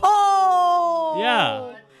Instagram. Oh.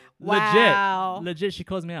 Yeah. Wow. Legit, she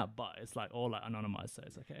calls me out, but it's like all like anonymized, so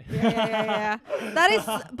it's okay. Yeah.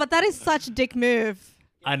 That is such a dick move.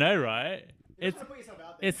 I know, right? It's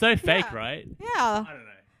so fake, Yeah. right? Yeah. I don't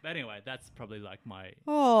know. But anyway, that's probably like my.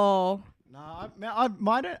 Oh. No,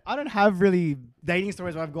 I don't have really dating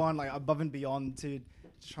stories where I've gone like above and beyond to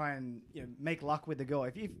try and make luck with the girl.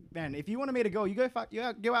 If you want to meet a girl, you go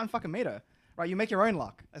out and fucking meet her, right? You make your own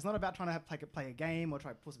luck. It's not about trying to play a game or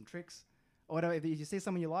try to pull some tricks or whatever. If you see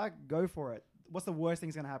someone you like, go for it. What's the worst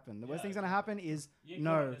thing's gonna happen? The worst thing's gonna happen is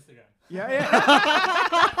no. Yeah.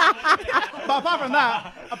 But apart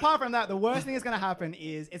from that, the worst thing that's gonna happen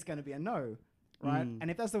is it's gonna be a no. Right? And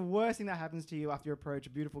if that's the worst thing that happens to you after you approach a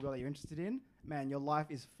beautiful girl that you're interested in, man, your life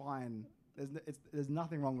is fine. There's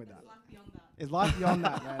nothing wrong with that. There's life beyond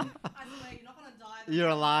that, man. You're not gonna die. You're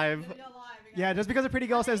alive. Yeah, just because a pretty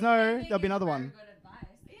girl says no, there'll be another one.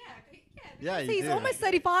 Yeah, you He's do. almost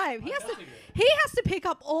 35. He has to pick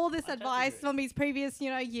up all this advice from his previous,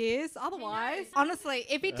 years. Otherwise, honestly,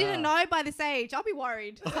 if he didn't know by this age, I'll be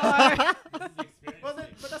worried. So, Well,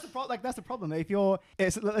 but that's the problem. That's the problem. If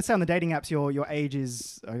let's say on the dating apps, your age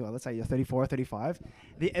is, let's say you're 34 or 35,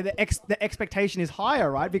 the expectation is higher,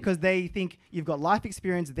 right? Because they think you've got life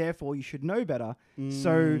experience, therefore you should know better.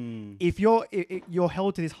 So if you're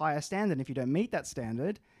held to this higher standard, and if you don't meet that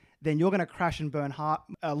standard, then you're going to crash and burn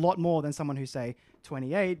a lot more than someone who's, say,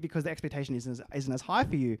 28, because the expectation isn't as high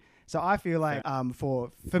for you. So I feel like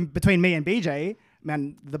for between me and BJ,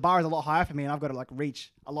 man, the bar is a lot higher for me, and I've got to like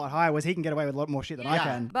reach a lot higher, whereas he can get away with a lot more shit than I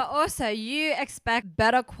can. But also, you expect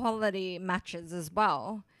better quality matches as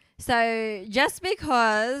well. So just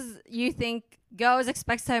because you think girls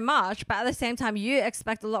expect so much, but at the same time you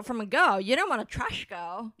expect a lot from a girl, you don't want a trash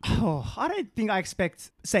girl. Oh, I don't think I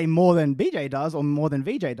expect, say, more than BJ does or more than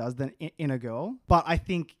VJ does than in a girl. But I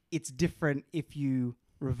think it's different if you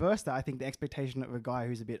reverse that. I think the expectation of a guy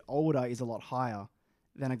who's a bit older is a lot higher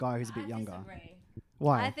than a guy who's a bit younger. Disagree.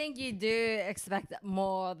 Why? I think you do expect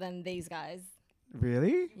more than these guys.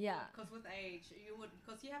 Really? Yeah. because with age, you would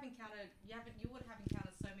have encountered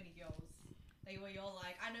so many girls. Where you're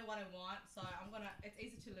like, I know what I want, so it's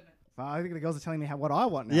easy to limit. I think the girls are telling me what I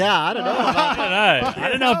want now. Yeah, I don't know.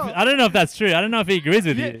 I don't know if that's true. I don't know if he agrees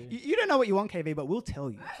with you. You don't know what you want, KV, but we'll tell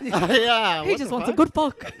you. Yeah. He just wants a good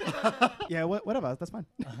fuck. Yeah, whatever. That's fine.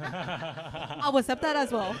 I'll accept that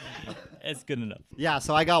as well. It's good enough. Yeah,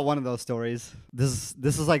 so I got one of those stories. This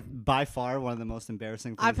is like by far one of the most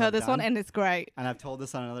embarrassing things I've heard this done. one, and it's great. And I've told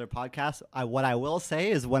this on another podcast. What I will say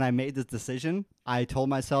is when I made this decision, I told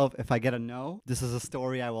myself if I get a no, this is a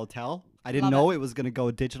story I will tell. I didn't know it was going to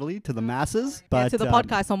go digitally to the masses. But To the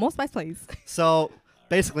podcast on more space, please. So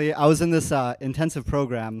basically, I was in this intensive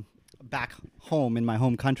program back home in my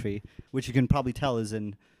home country, which you can probably tell is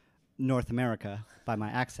in North America by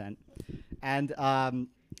my accent. And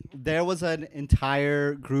there was an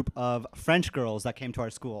entire group of French girls that came to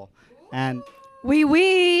our school. And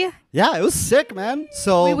Oui. yeah, it was sick, man.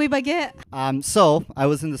 So Oui, baguette. so I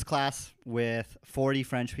was in this class with 40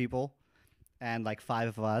 French people and like 5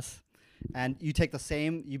 of us. And you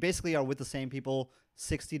basically are with the same people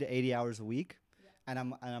 60 to 80 hours a week. And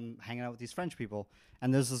I'm hanging out with these French people.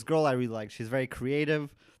 And there's this girl I really like. She's very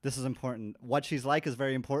creative. This is important. What she's like is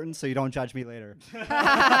very important, so you don't judge me later. She's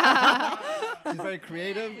very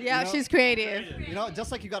creative. Yeah, she's creative.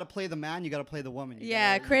 Just like you got to play the man, you got to play the woman.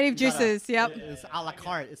 Creative juices. Yep. It's a la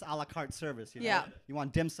carte. It's a la carte service. Yeah. You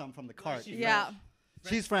want dim sum from the cart. Yeah.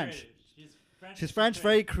 She's French. She's French,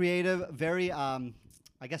 very creative, very,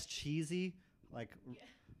 I guess, cheesy, like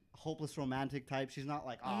hopeless romantic type. She's not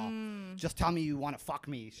like, just tell me you want to fuck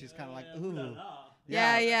me. She's kind of like, ooh.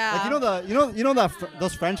 Yeah. Like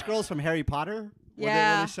those French girls from Harry Potter.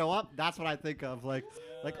 When they show up, that's what I think of. Like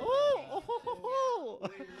oh.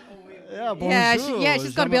 Yeah, bonjour.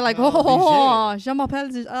 She's got to be like, oh, je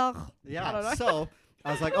m'appelle. Yeah. So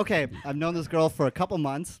I was like, okay, I've known this girl for a couple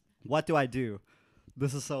months. What do I do?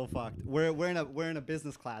 This is so fucked. We're in a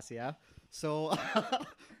business class, yeah. So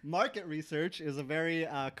market research is a very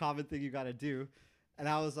common thing you got to do. And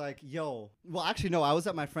I was like, I was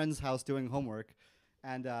at my friend's house doing homework.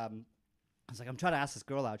 And I was like, I'm trying to ask this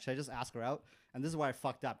girl out. Should I just ask her out? And this is where I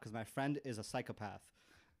fucked up because my friend is a psychopath.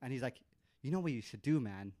 And he's like, you know what you should do,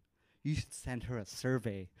 man? You should send her a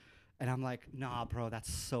survey. And I'm like, nah, bro,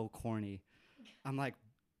 that's so corny. I'm like,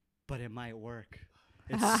 but it might work.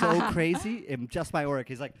 It's so crazy. It just might work.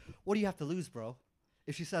 He's like, what do you have to lose, bro?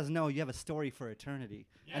 If she says no, you have a story for eternity.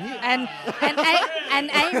 And he, And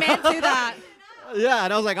amen to that. yeah,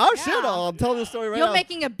 and I was like, oh shit, Yeah. I'm telling the story right You're now.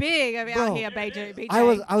 making it big out Bro, here, BJ.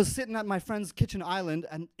 I was sitting at my friend's kitchen island,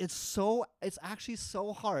 and it's actually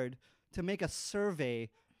so hard to make a survey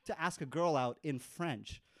to ask a girl out in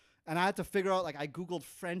French, and I had to figure out, like, I googled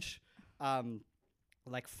French,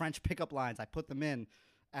 like French pickup lines. I put them in,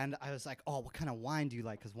 and I was like, oh, what kind of wine do you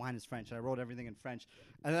like? Because wine is French, and I wrote everything in French.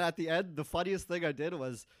 And then at the end, the funniest thing I did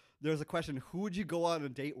was there was a question: who would you go on a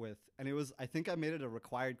date with? And it was, I think I made it a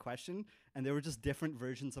required question, and they were just different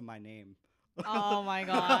versions of my name. Oh my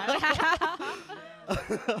god.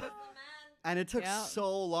 And it took Yep.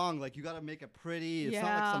 so long. Like, you got to make it pretty. It's not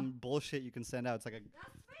like Yeah. some bullshit you can send out. It's like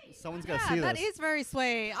someone's got to Yeah, see that this. is very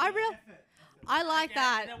sweet. I like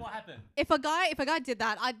that. Then what happened? If a guy did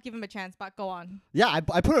that, I'd give him a chance. But go on. Yeah, I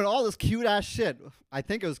put in all this cute ass shit. I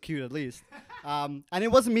think it was cute at least. And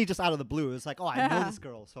it wasn't me just out of the blue. It was like, oh, I know this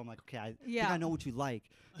girl. So I'm like, okay, I Yeah. think I know what you like.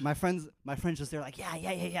 And my friends just, they're like,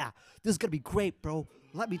 yeah. This is going to be great, bro.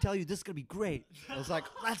 Let me tell you, this is going to be great. I was like,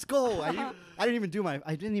 let's go. I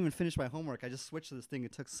didn't even finish my homework. I just switched to this thing.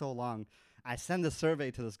 It took so long. I send a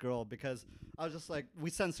survey to this girl because I was just like, we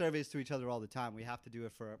send surveys to each other all the time. We have to do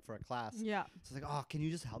it for a class. Yeah. So it's like, oh, can you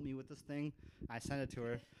just help me with this thing? I sent it to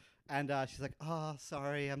her. And she's like, oh,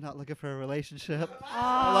 sorry, I'm not looking for a relationship.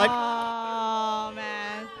 Oh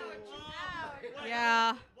man.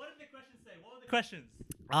 Yeah. What did the questions say? What were the questions?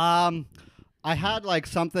 I had like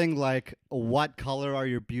something like, what color are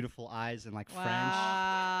your beautiful eyes in like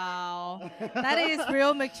Wow. That is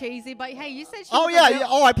real McCheesy. But hey, you said she French? Oh was a yeah, real- yeah.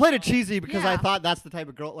 Oh, I played it cheesy because I Yeah. thought that's the type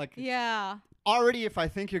of girl. Like, Yeah. already, if I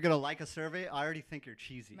think you're gonna like a survey, I already think you're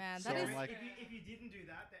cheesy. Man, so that is- I'm like, If you didn't do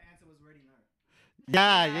that, the answer was already no.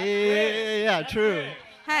 yeah, true,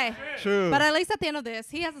 Hey. true. But at least at the end of this,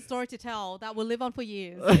 he has a story to tell that will live on for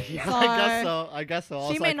years. yeah, So, I guess so. I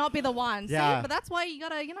She was may like, not be the one. Yeah. See, but that's why you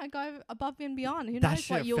gotta, go above and beyond. Who that knows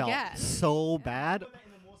shit what you'll felt get? so bad. Put that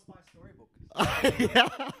in the More Spice storybook.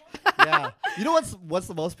 yeah. You know what's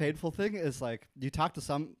the most painful thing is, like, you talk to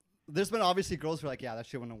some. There's been obviously girls who are like, yeah, that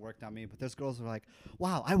shit wouldn't have worked on me. But there's girls who are like,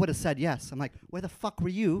 wow, I would have said yes. I'm like, where the fuck were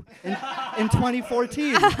you in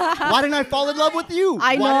 2014? Why didn't I fall in love with you? I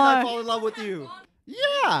Why didn't I know. fall in love with you?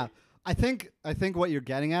 Yeah. I think what you're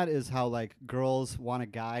getting at is how, like, girls want a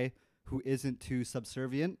guy who isn't too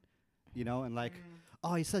subservient, and like,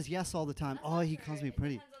 oh, he says yes all the time. Oh, he calls me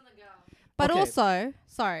pretty. But Okay. also,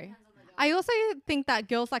 sorry. I also think that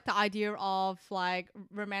girls like the idea of like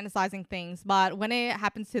romanticizing things, but when it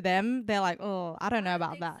happens to them, they're like, "Oh, I don't know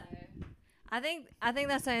about that." I think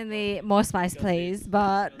that's only more spice, please.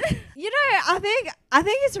 But I think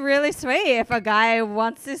it's really sweet if a guy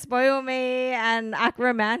wants to spoil me and act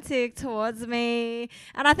romantic towards me,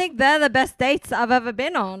 and I think they're the best dates I've ever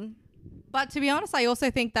been on. But to be honest, I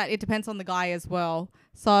also think that it depends on the guy as well.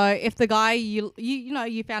 So if the guy you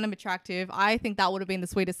found him attractive, I think that would have been the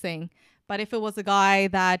sweetest thing. But if it was a guy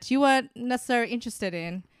that you weren't necessarily interested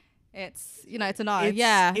in, it's it's a no.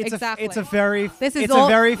 Exactly. It's a very This is it's all- a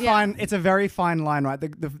very yeah. fine it's a very fine line, right?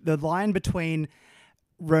 The line between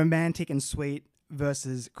romantic and sweet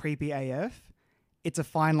versus creepy AF. It's a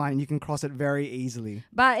fine line, and you can cross it very easily.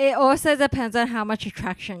 But it also depends on how much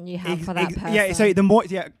attraction you have for that person. Yeah, so the more,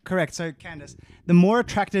 correct. So Candace, the more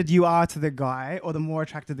attracted you are to the guy, or the more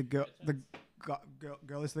attracted the girl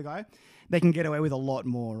is to the guy, they can get away with a lot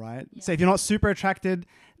more, right? So if you're not super attracted,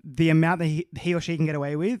 the amount that he or she can get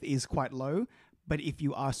away with is quite low. But if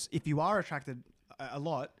you are attracted a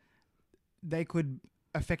lot, they could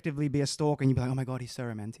effectively be a stalker, and you'd be like, oh my god, he's so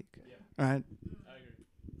romantic, right?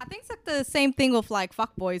 I think it's like the same thing with like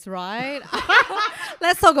fuckboys, right?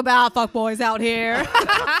 Let's talk about fuckboys out here.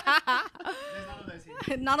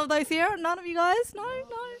 None of those here? None of you guys? No.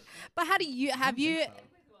 But have you?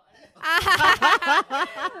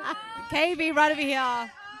 KB, right over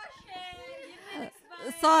here.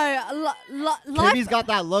 So, life. KB's got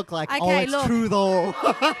that look like, oh, Okay, it's look. true though.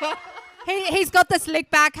 He's got the slick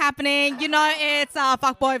back happening. It's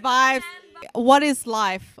fuckboy vibes. What is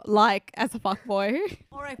life like as a fuckboy?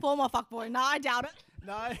 Or a former fuckboy? No, I doubt it.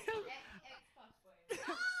 No.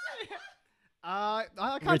 I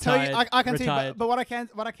can't tell you. Retired. I can tell you, Retired. but what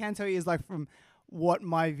I can tell you is, like, from what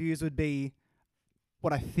my views would be,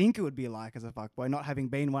 what I think it would be like as a fuckboy, not having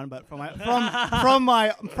been one, but from my It's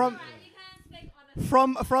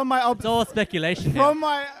all speculation. from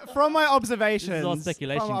my observations. This is all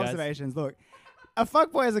speculation, from my guys. observations. Look, a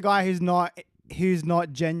fuckboy is a guy who's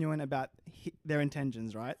not genuine about their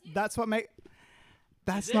intentions, right? That's what make.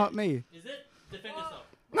 That's not me. Is it? Defend yourself.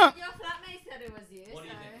 No, Your flatmate said it was you. What do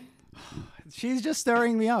you think? She's just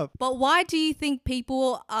stirring me up. But why do you think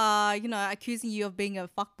people are, accusing you of being a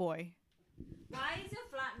fuckboy? Why is your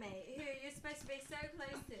flatmate, who you're supposed to be so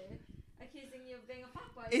close to, accusing you of being a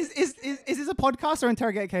fuckboy? Is this a podcast or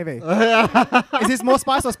Interrogate KV? Is this More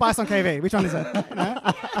Spice or Spice on KV? Which one is it? No?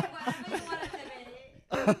 Whatever you want it to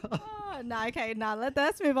be.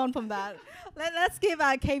 Let's move on from that. Let's give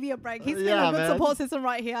KV a break. He's been Yeah, a good man. support system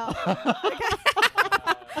right here. Okay.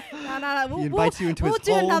 No. He invites you into we'll his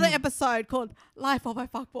do home. another episode called Life of a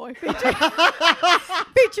Fuckboy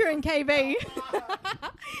featuring KV.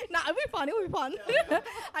 It'll be fun.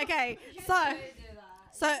 Okay,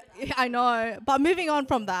 so I know, but moving on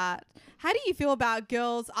from that, how do you feel about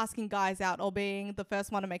girls asking guys out or being the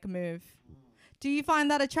first one to make a move? Do you find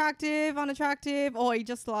that attractive, unattractive, or are you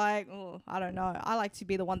just like, oh, I don't know, I like to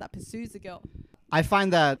be the one that pursues the girl? I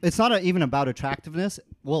find that it's not even about attractiveness.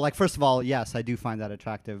 Well, like, first of all, yes, I do find that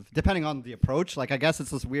attractive. Depending on the approach, like, I guess it's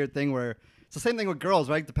this weird thing where it's the same thing with girls,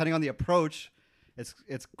 right? Depending on the approach, it's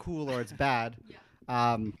cool or it's bad.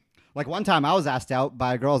 Like, one time I was asked out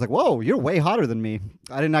by a girl. I was like, whoa, you're way hotter than me.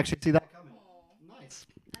 I didn't actually see that coming. Nice.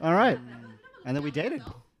 All right. And then we dated.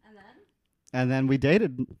 And then we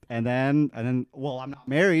dated. And then, well, I'm not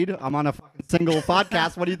married. I'm on a fucking single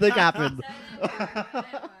podcast. What do you think happened?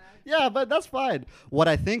 Yeah, but that's fine. What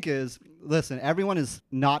I think is, listen, everyone is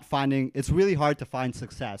not finding, it's really hard to find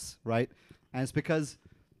success, right? And it's because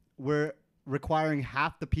we're requiring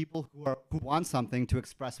half the people who want something to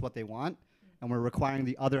express what they want, and we're requiring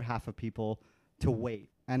the other half of people to wait.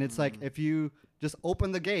 And it's like, if you just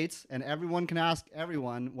open the gates and everyone can ask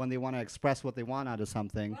everyone when they want to express what they want out of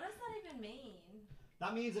something. What does that even mean?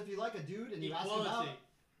 That means if you like a dude and you ask him out,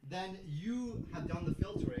 then you have done the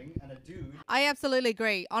filtering, and a dude. I absolutely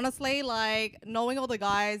agree. Honestly, like, knowing all the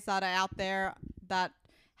guys that are out there that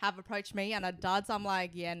have approached me and are duds, I'm like,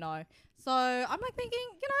 yeah, no. So I'm like thinking,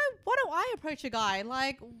 why don't I approach a guy?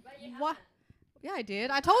 Like, what? Yeah, I did.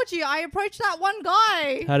 I told you I approached that one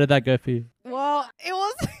guy. How did that go for you? Well, it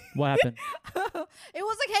was What happened? it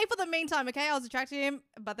was okay for the meantime. Okay, I was attracted to him,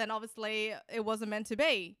 but then obviously it wasn't meant to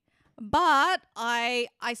be. But I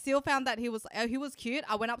still found that he was cute.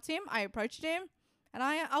 I went up to him, I approached him, and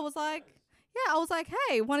I was like,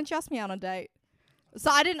 hey, why don't you ask me out on a date? So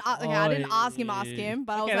I didn't ask him,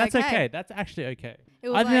 but I was Okay, like, that's okay. hey. That's actually okay. It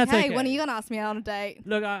was I think like, that's hey, okay. when are you gonna ask me out on a date?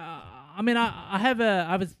 Look, I have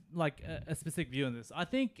a specific view on this. I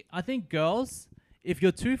think girls, if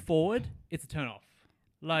you're too forward, it's a turn off.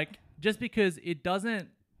 Like, just because it doesn't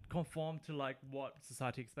conform to like what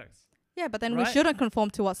society expects. Yeah, but then Right? we shouldn't conform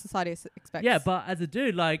to what society expects. Yeah, but as a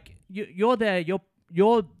dude, like you're there,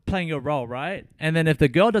 you're playing your role, right? And then if the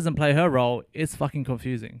girl doesn't play her role, it's fucking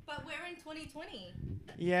confusing. But we're in 2020.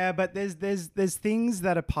 Yeah, but there's things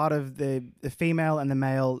that are part of the female and the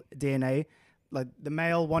male DNA, like the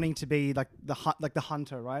male wanting to be like the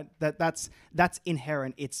hunter, right? That's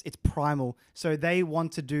inherent. It's primal. So they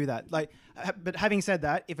want to do that. Like, but having said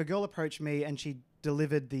that, if a girl approached me and she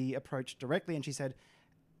delivered the approach directly and she said,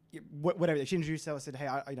 whatever, she introduced herself and said, hey,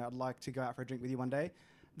 I'd like to go out for a drink with you one day,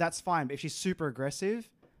 that's fine. But if she's super aggressive,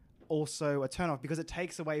 also a turn off, because it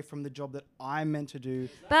takes away from the job that I'm meant to do.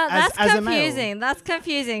 But as that's a male. confusing. That's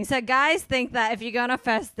confusing. So guys think that if you go on a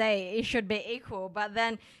first date, it should be equal. But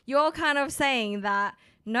then you're kind of saying that,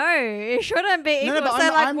 no, it shouldn't be No, equal. but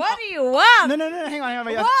so I'm- what do you want? No, hang on.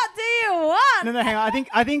 What do you want? No, hang on.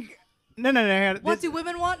 I think. No, hang on. What do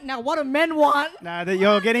women want? Now, what do men want? No,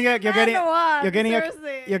 you're getting it. You're getting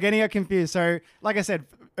Seriously. You're getting it confused. So, like I said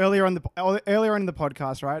earlier on in the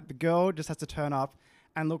podcast, right? The girl just has to turn up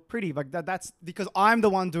and look pretty. Like that's because I'm the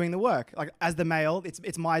one doing the work. Like, as the male,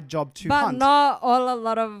 it's my job to But hunt. not a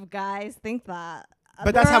lot of guys think that.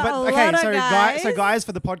 But that's how. There But are a okay, lot of so guys,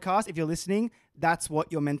 for the podcast, if you're listening, that's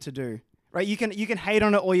what you're meant to do, right? You can hate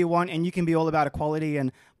on it all you want, and you can be all about equality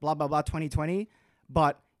and blah blah blah 2020,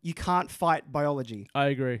 but you can't fight biology, I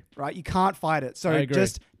agree. right? You can't fight it. So I agree.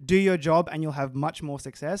 just do your job, and you'll have much more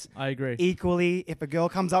success. I agree. Equally, if a girl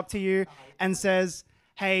comes up to you and says,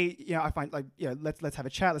 "Hey, I find let's have a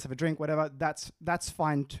chat, let's have a drink, whatever," that's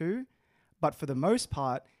fine too. But for the most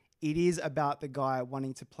part, it is about the guy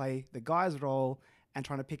wanting to play the guy's role and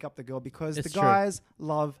trying to pick up the girl, because It's the true. guys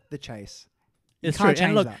love the chase. You It's can't true.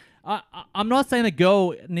 And change look, that. I'm not saying the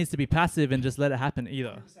girl needs to be passive and just let it happen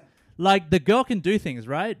either. 100%. Like, the girl can do things,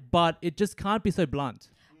 right? But it just can't be so blunt.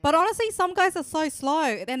 But honestly, some guys are so slow,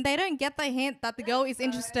 and they don't get the hint that the girl is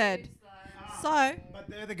interested. So, But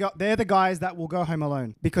they're the guys that will go home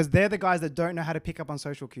alone, because they're the guys that don't know how to pick up on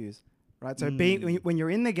social cues. right? So when you're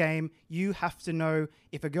in the game, you have to know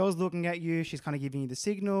if a girl's looking at you, she's kind of giving you the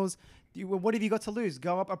signals. What have you got to lose?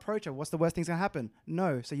 Go up, approach her. What's the worst thing's gonna happen?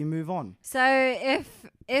 No, so you move on. So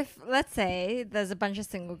if let's say there's a bunch of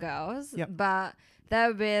single girls, Yep. but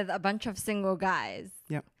they're with a bunch of single guys,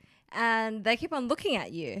 Yep. and they keep on looking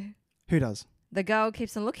at you. Who does? The girl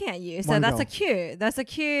keeps on looking at you. So One that's girl. a cue. That's a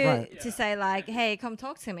cue Right. to say like, hey, come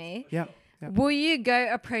talk to me. Yeah. Yep. Will you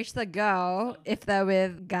go approach the girl if they're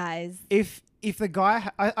with guys? If the guy,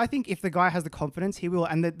 I think if the guy has the confidence, he will.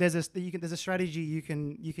 And there's a strategy you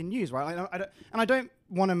can use, right? I don't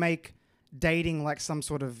want to make dating like some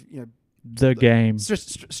sort of The game.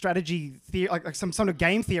 strategy theory, like some sort of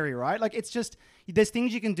game theory, right? Like it's just there's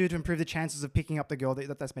things you can do to improve the chances of picking up the girl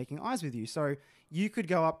that's making eyes with you. So you could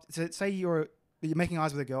go up. So say you're making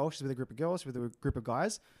eyes with a girl. She's with a group of girls. With a group of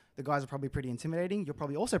guys. The guys are probably pretty intimidating. You're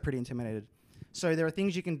probably also pretty intimidated. So there are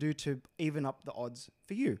things you can do to even up the odds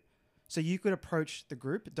for you. So you could approach the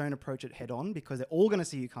group. Don't approach it head on because they're all going to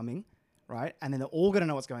see you coming, right? And then they're all going to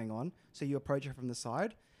know what's going on. So you approach her from the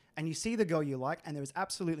side and you see the girl you like, and there is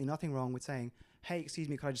absolutely nothing wrong with saying, hey, excuse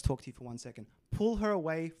me, could I just talk to you for 1 second? Pull her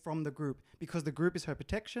away from the group because the group is her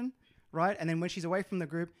protection, right? And then when she's away from the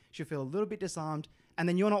group, she'll feel a little bit disarmed. And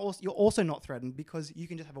then you're also not threatened because you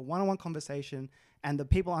can just have a one-on-one conversation and the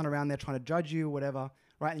people aren't around there trying to judge you or whatever,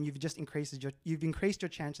 right? And you've increased your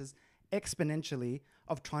chances exponentially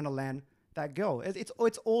of trying to land that girl.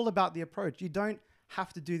 It's all about the approach. You don't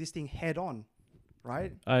have to do this thing head on,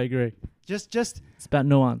 right? I agree. Just It's about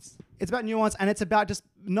nuance. it's about nuance, and it's about just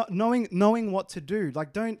knowing what to do.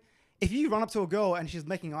 Like, if you run up to a girl and she's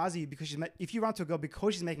making eyes at you if you run up to a girl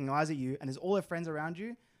because she's making eyes at you and there's all her friends around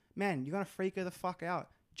you, man, you're gonna freak her the fuck out.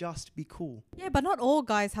 Just be cool. Yeah, but not all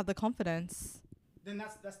guys have the confidence. Then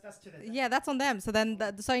that's to them. Yeah, that's on them. So then,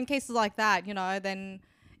 so in cases like that, then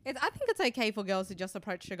I think it's okay for girls to just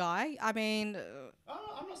approach a guy. I mean,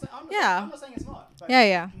 I'm not saying. Yeah. I'm not saying it's not. But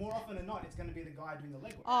Yeah. More often than not, it's gonna be the guy doing the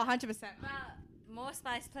legwork. oh, 100%. But more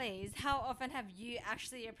spice, please. How often have you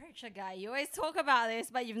actually approached a guy? You always talk about this,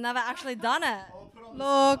 but you've never actually done it.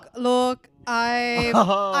 Look, I've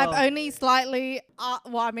only slightly.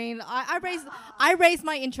 I raised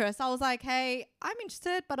my interest. I was like, hey, I'm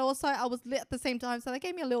interested, but also I was lit at the same time, so they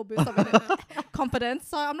gave me a little boost of confidence.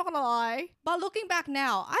 So I'm not gonna lie. But looking back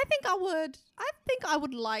now, I think I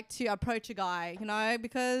would like to approach a guy,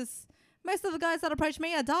 because most of the guys that approach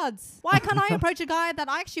me are duds. Why can't I approach a guy that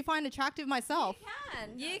I actually find attractive myself?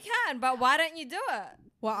 You can, but why don't you do it?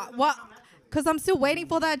 What? Because I'm still waiting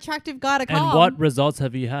for that attractive guy to come. And what results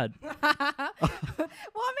have you had? Well,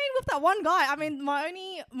 with that one guy,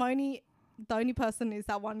 the only person is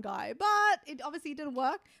that one guy. But it obviously didn't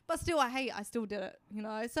work. But still, I still did it,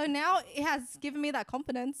 So now it has given me that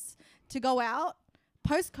confidence to go out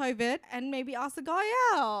post-COVID and maybe ask the guy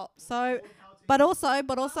out. So, but also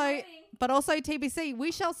TBC,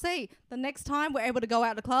 we shall see. The next time we're able to go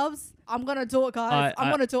out to clubs, I'm going to do it, guys. I'm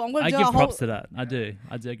going to do it. I'm going to do give a whole... props to that. I do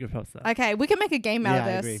give props to that. Okay, we can make a game out Yeah, of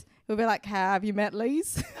I this. agree. We'll be like, have you met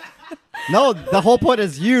Lise? No, the whole point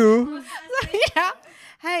is you. Yeah.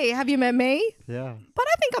 Hey, have you met me? Yeah. But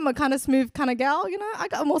I think I'm a kind of smooth kind of gal, I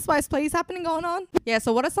got more spice please happening going on. Yeah,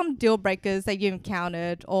 so what are some deal breakers that you've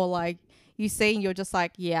encountered or like you see and you're just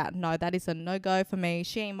like, yeah, no, that is a no-go for me.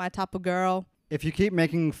 She ain't my type of girl. If you keep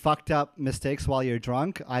making fucked up mistakes while you're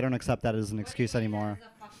drunk, I don't accept that as an excuse anymore.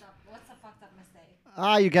 What's a fucked up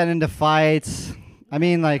mistake? You get into fights. I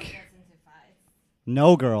mean, like,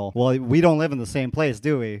 no, girl. Well, we don't live in the same place,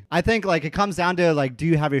 do we? I think, like, it comes down to, like, do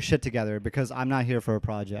you have your shit together? Because I'm not here for a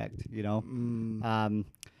project, And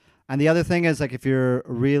the other thing is, like, if you're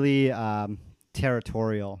really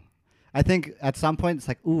territorial, I think at some point it's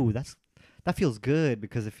like, ooh, that feels good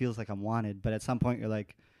because it feels like I'm wanted. But at some point you're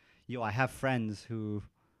like, yo, I have friends who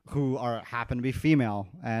happen to be female,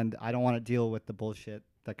 and I don't want to deal with the bullshit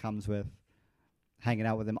that comes with hanging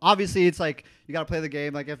out with them. Obviously, it's like you got to play the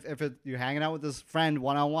game. Like if you're hanging out with this friend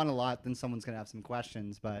one-on-one a lot, then someone's gonna have some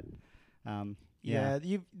questions. But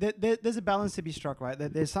there's a balance to be struck, right?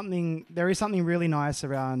 There is something really nice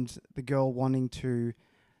around the girl wanting to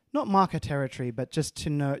not mark her territory, but just to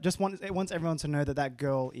know, it wants everyone to know that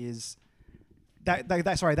girl is.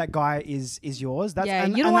 That guy is yours. You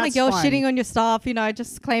don't want a girl shitting on your stuff,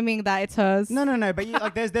 just claiming that it's hers. No.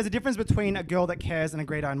 But there's a difference between a girl that cares and a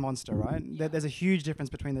great iron monster, right? Yeah. There's a huge difference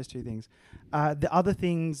between those two things. The other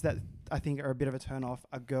things that I think are a bit of a turn off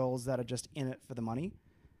are girls that are just in it for the money.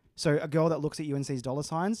 So a girl that looks at you and sees dollar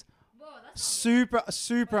signs, super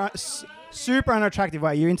unattractive. Wait,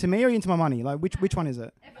 are you into me or are you into my money? Like which one is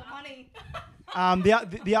it? Money.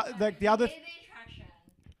 The other.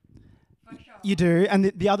 You do, and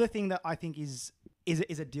the other thing that I think is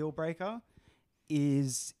is a deal breaker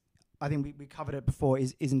is, I think we covered it before,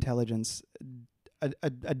 is intelligence.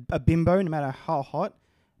 A bimbo, no matter how hot,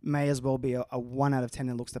 may as well be a 1 out of 10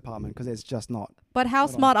 in looks department, because it's just not. But how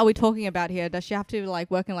smart are we talking about here? Does she have to like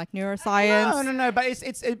work in like neuroscience? No. But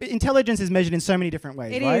intelligence is measured in so many different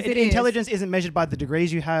ways, It right? is, it is. Intelligence isn't measured by the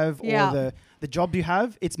degrees you have Yeah. or the job you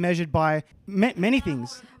have. It's measured by many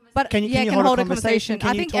things. But Can you hold a conversation? Can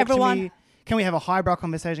I you think talk to everyone. me? Can we have a highbrow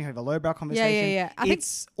conversation? Can we have a lowbrow conversation? yeah. I think-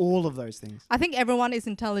 It's all of those things. I think everyone is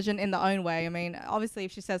intelligent in their own way. I mean, obviously,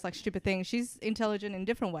 if she says like stupid things, she's intelligent in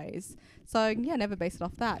different ways. So yeah, never base it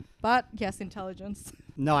off that. But yes, intelligence.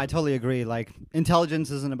 No, I totally agree. Like, intelligence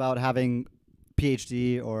isn't about having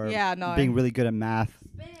PhD or Yeah, no. being really good at math.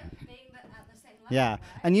 Being at the same level. Yeah.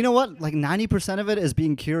 And you know what? Like 90% of it is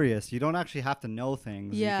being curious. You don't actually have to know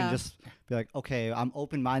things. You Yeah. can just be like, okay, I'm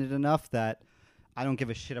open-minded enough that I don't give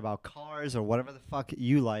a shit about cars or whatever the fuck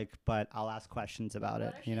you like, but I'll ask questions about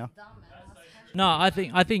it, you know? No, I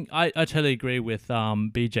think I totally agree with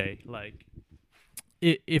BJ. Like,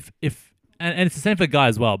 if and it's the same for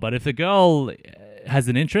guys as well. But if the girl has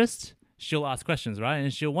an interest, she'll ask questions, right?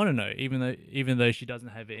 And she'll want to know, even though she doesn't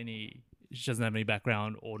have any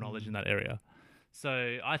background or knowledge in that area.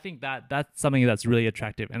 So I think that's something that's really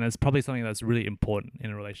attractive, and it's probably something that's really important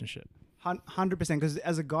in a relationship. 100%, because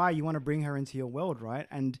as a guy, you want to bring her into your world, right?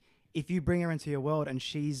 And if you bring her into your world and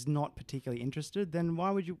she's not particularly interested, then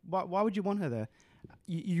why would you want her there?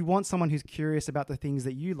 You want someone who's curious about the things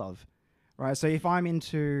that you love, right? So if I'm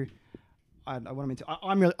into,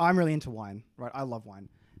 I'm really into wine, right? I love wine,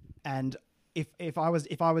 and if I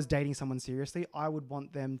was dating someone seriously, I would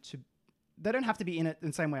want them to. They don't have to be in it in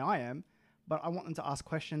the same way I am, but I want them to ask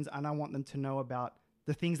questions, and I want them to know about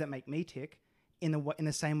the things that make me tick in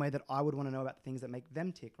the same way that I would want to know about the things that make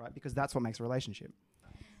them tick, right? Because that's what makes a relationship.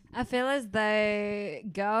 I feel as though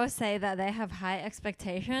girls say that they have high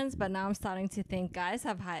expectations, but now I'm starting to think guys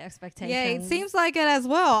have high expectations. Yeah, it seems like it as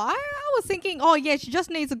well. I was thinking, oh yeah, she just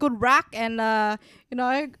needs a good rack and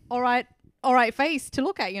all right face to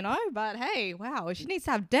look at, But hey, wow, she needs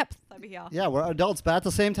to have depth over here. Yeah, we're adults, but at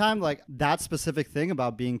the same time, like, that specific thing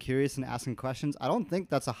about being curious and asking questions, I don't think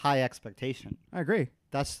that's a high expectation. I agree.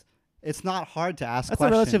 It's not hard to ask That's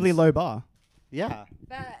questions. a relatively low bar. Yeah.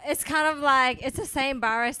 But it's kind of like, it's the same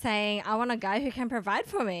bar as saying, I want a guy who can provide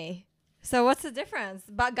for me. So what's the difference?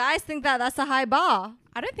 But guys think that that's a high bar.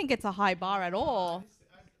 I don't think it's a high bar at all.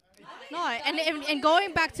 No, and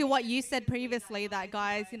going back to what you said previously, that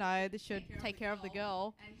guys, they should take care of the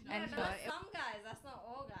girl. And Some guys, that's not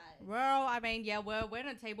all guys. well, I mean, yeah, we're on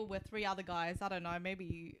a table with 3 other guys. I don't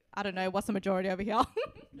know what's the majority over here.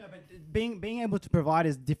 No, but being able to provide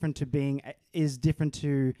is different to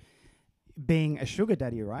being a sugar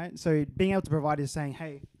daddy, right? So being able to provide is saying,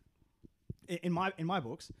 hey, in my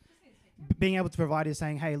books, being able to provide is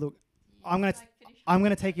saying, hey, look, I'm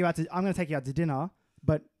gonna take you out to dinner,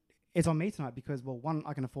 but it's on me tonight because, well, 1,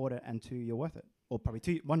 I can afford it, and 2, you're worth it, or probably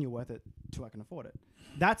 2, 1, you're worth it, 2, I can afford it.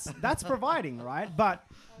 That's providing, right? But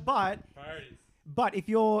if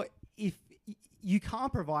you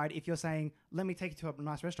can't provide if you're saying, let me take you to a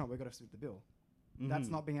nice restaurant, we've got to split the bill. That's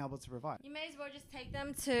not being able to provide. You may as well just take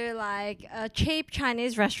them to like a cheap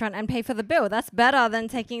Chinese restaurant and pay for the bill. That's better than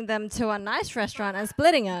taking them to a nice restaurant and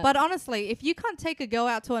splitting it. But honestly, if you can't take a girl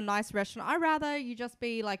out to a nice restaurant, I'd rather you just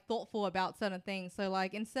be like thoughtful about certain things. So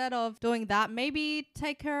like instead of doing that, maybe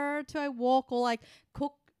take her to a walk or like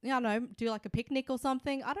cook, do like a picnic or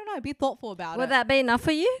something. I don't know, be thoughtful about it. would that be enough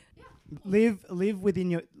for you? Live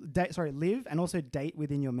within your live and also date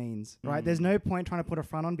within your means, right? There's no point trying to put a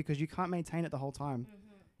front on because you can't maintain it the whole time.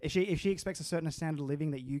 If she expects a certain standard of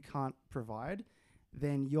living that you can't provide,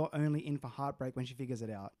 then you're only in for heartbreak when she figures it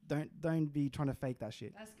out. Don't be trying to fake that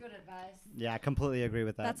shit. That's good advice. Yeah, I completely agree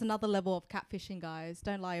with that. That's another level of catfishing, guys.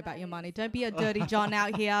 Don't lie about your money. Don't be a dirty John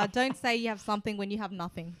out here. Don't say you have something when you have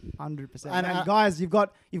nothing. 100%. And, And guys, you've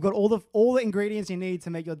got all the ingredients you need to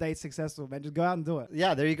make your date successful, man. Just go out and do it.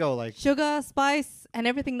 Yeah, there you go. Like, Sugar, spice, and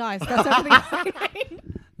everything nice. That's everything I need.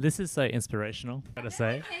 This is so inspirational, gotta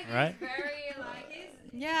say, right?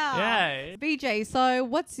 Yeah. Yeah. BJ, so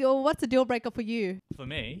what's a deal breaker for you? For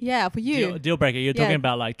me, Yeah, for you. deal breaker. You're Yeah. talking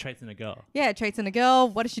about like traits in a girl. Yeah, traits in a girl.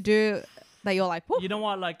 What does she do that you're like, whoop? You know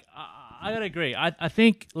what? Like, I gotta agree. I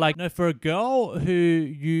think, like, for a girl who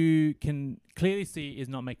you can clearly see is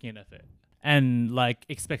not making an effort and like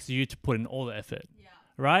expects you to put in all the effort,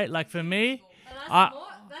 right? Like for me, That's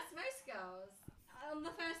most girls on the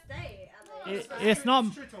first date, at it's not.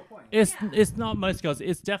 It's not most girls.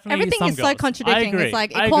 It's definitely Everything some is so girls. contradicting. I agree. It's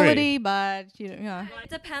like I agree. equality, but yeah. It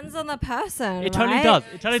depends on the person. It totally right? does.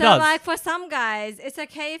 It totally so does. like for some guys, it's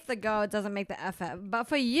okay if the girl doesn't make the effort, but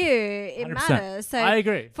for you, it 100%. matters. So I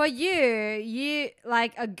agree. for you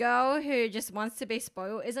like a girl who just wants to be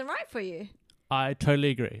spoiled isn't right for you. I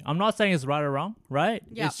totally agree. I'm not saying it's right or wrong, right?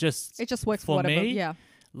 Yeah. It's just It just works for whatever. me. Yeah.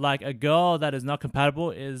 Like a girl that is not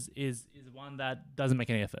compatible is one that doesn't make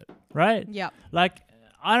any effort, right? Yeah. Like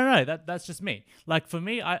I don't know. That's just me. Like for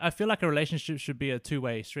me, I feel like a relationship should be a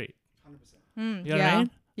two-way street. You know what I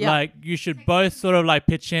mean? Yeah. Like you should both sort of like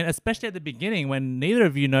pitch in, especially at the beginning when neither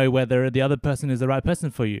of you know whether the other person is the right person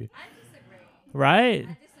for you. I disagree. Right?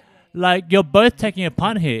 Like you're both taking a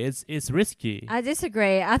punt here. It's risky. I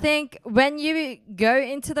disagree. I think when you go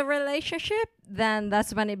into the relationship, then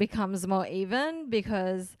that's when it becomes more even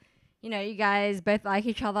because, you know, you guys both like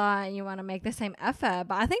each other and you want to make the same effort.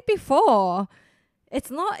 But I think before, it's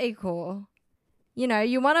not equal. You know,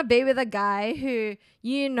 you want to be with a guy who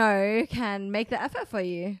you know can make the effort for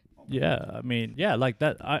you. Yeah, I mean, yeah, like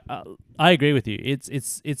that. I agree with you.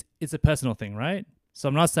 It's a personal thing, right? So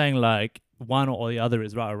I'm not saying like one or the other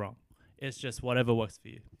is right or wrong. It's just whatever works for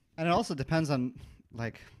you. And it also depends on,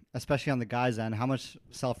 like, especially on the guy's end, how much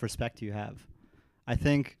self-respect you have. I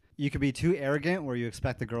think you could be too arrogant where you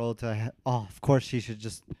expect the girl to, of course she should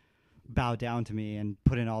just bow down to me and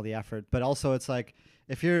put in all the effort. But also it's like,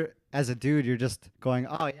 if you're, as a dude, you're just going,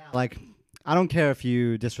 oh, yeah, like, I don't care if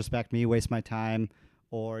you disrespect me, waste my time,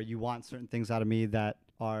 or you want certain things out of me that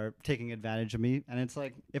are taking advantage of me. And it's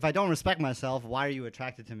like, if I don't respect myself, why are you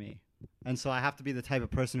attracted to me? And so I have to be the type of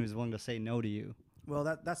person who's willing to say no to you. Well,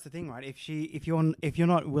 that's the thing, right? If you're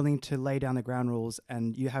not willing to lay down the ground rules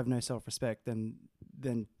and you have no self-respect, then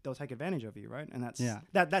they'll take advantage of you, right? And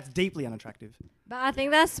that's deeply unattractive. But I think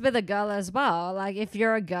that's with a girl as well. Like, if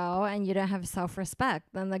you're a girl and you don't have self-respect,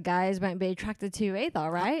 then the guys won't be attracted to you either,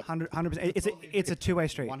 right? 100%. It's a two-way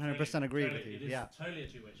street. 100% agree with you. Yeah. Totally a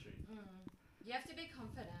two-way street. You have to be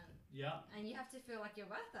confident. Yeah. And you have to feel like you're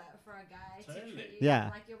worth it for a guy to Totally. treat you Yeah.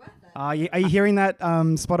 like you're worth it. Are you hearing that,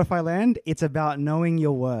 Spotify land? It's about knowing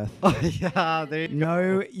your worth. Yeah, there you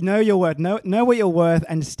go. Know your worth. Know what you're worth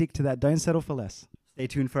and stick to that. Don't settle for less. Stay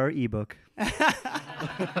tuned for our ebook.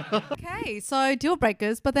 Okay, so deal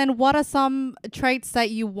breakers. But then, what are some traits that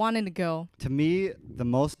you want in a girl? To me, the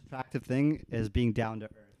most attractive thing is being down to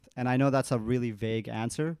earth. And I know that's a really vague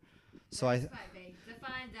answer. So I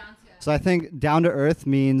Define down to So I think down to earth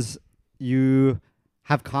means you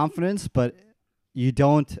have confidence, but you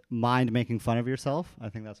don't mind making fun of yourself. I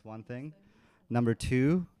think that's one thing. Number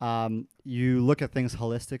two, you look at things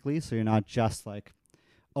holistically, so you're not just like,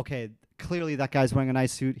 okay, clearly that guy's wearing a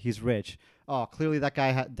nice suit, he's rich. Oh, clearly that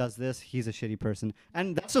guy does this, he's a shitty person.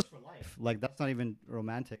 And that's just for life. Like, that's not even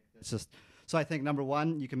romantic. It's just, so I think number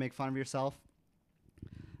one, you can make fun of yourself.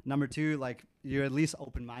 Number two, like, you're at least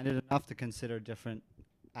open-minded enough to consider different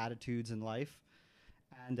attitudes in life.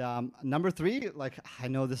 And number three, like, I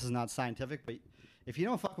know this is not scientific, but if you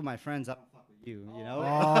don't fuck with my friends, I don't fuck with you, you know?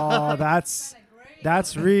 Oh, that's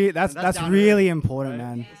that's really important,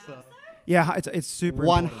 right? man. Yeah, it's super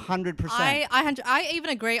 100%. I even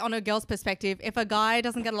agree on a girl's perspective. If a guy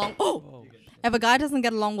doesn't get along, if a guy doesn't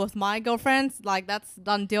get along with my girlfriends, like that's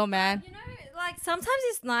done deal, man. You know, like sometimes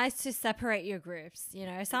it's nice to separate your groups. You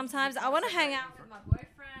know, sometimes I want to hang out with my boyfriend.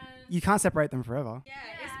 You can't separate them forever.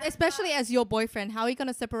 Especially as your boyfriend. How are you going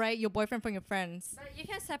to separate your boyfriend from your friends? But you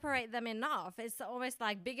can separate them enough. It's almost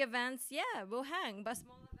like big events. Yeah, we'll hang, but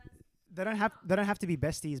small events. They don't have to be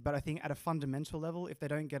besties, but I think at a fundamental level, if they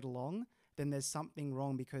don't get along, then there's something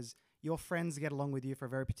wrong because your friends get along with you for a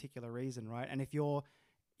very particular reason, right? And if your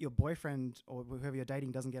boyfriend or whoever you're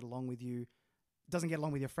dating doesn't get along with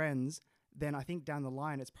your friends, then I think down the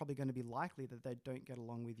line it's probably going to be likely that they don't get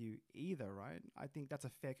along with you either, right? I think that's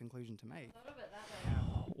a fair conclusion to make.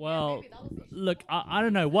 Well, look, I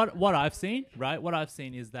don't know what I've seen, right? What I've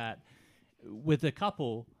seen is that with a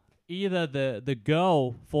couple, either the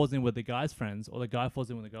girl falls in with the guy's friends or the guy falls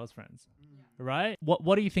in with the girl's friends, right?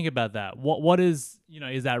 What do you think about that? What is,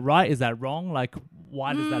 is that right? Is that wrong? Like,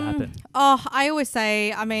 why does that happen? Oh, I always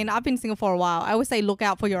say, I mean, I've been single for a while. I always say look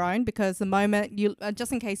out for your own because the moment you,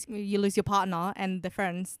 just in case you lose your partner and the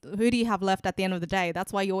friends, who do you have left at the end of the day?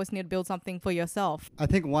 That's why you always need to build something for yourself. I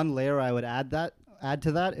think one layer I would add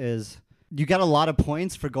to that is you get a lot of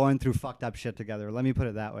points for going through fucked up shit together. Let me put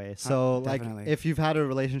it that way. So like Definitely. if you've had a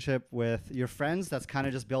relationship with your friends that's kind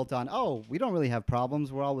of just built on, oh, we don't really have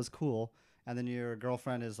problems, we're always cool. And then your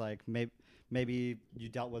girlfriend is like, maybe you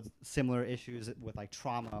dealt with similar issues with like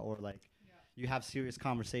trauma or like you have serious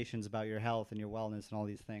conversations about your health and your wellness and all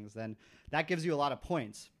these things. Then that gives you a lot of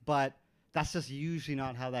points. But that's just usually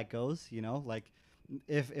not how that goes, you know? Like,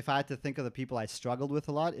 if I had to think of the people I struggled with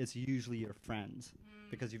a lot, it's usually your friends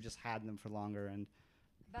because you've just had them for longer. And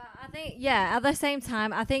But I think, yeah, at the same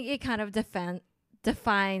time, I think it kind of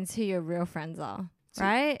defines who your real friends are,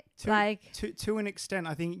 right? Like, to an extent,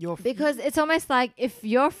 I think you're because it's almost like if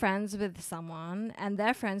you're friends with someone and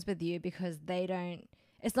they're friends with you because they don't,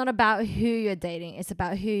 it's not about who you're dating, it's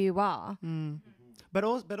about who you are. But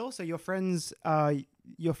also your friends are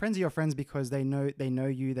your friends because they know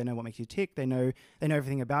you, they know what makes you tick, they know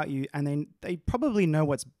everything about you, and they probably know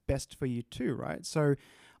what's best for you too, right? So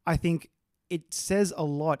I think it says a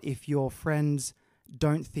lot if your friends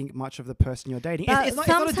don't think much of the person you're dating. But It's not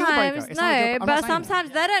a deal breaker. sometimes, It's not a deal- I'm not but saying that. sometimes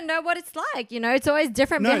they don't know what it's like. You know, it's always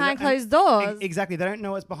different No, behind and- closed doors. Exactly. They don't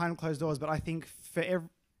know what's behind closed doors, but I think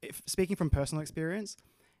speaking from personal experience,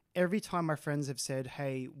 every time my friends have said,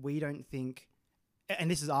 hey, we don't think,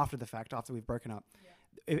 and this is after the fact, after we've broken up,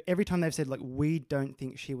 every time they've said, like, we don't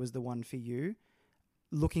think she was the one for you,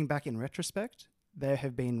 looking back in retrospect, they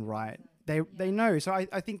have been right. They know. So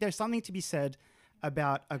I think there's something to be said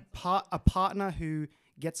about a partner who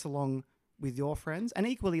gets along with your friends, and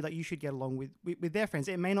equally, like, you should get along with their friends.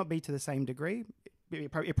 It may not be to the same degree.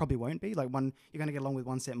 It probably won't be. Like, one, you're going to get along with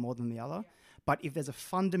one set more than the other. But if there's a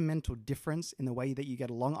fundamental difference in the way that you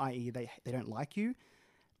get along, i.e. they don't like you,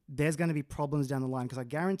 there's going to be problems down the line, because I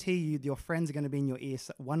guarantee you your friends are going to be in your ear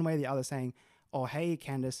one way or the other saying, oh, hey,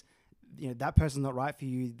 Candice, you know, that person's not right for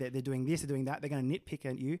you. They're doing this, they're doing that. They're going to nitpick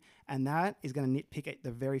at you, and that is going to nitpick at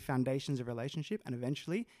the very foundations of relationship, and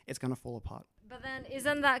eventually it's going to fall apart. But then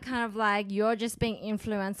isn't that kind of like you're just being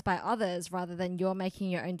influenced by others rather than you're making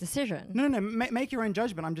your own decision? No. Make your own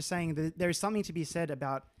judgment. I'm just saying that there is something to be said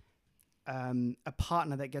about a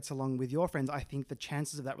partner that gets along with your friends. I think the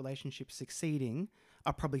chances of that relationship succeeding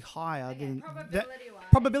are probably higher than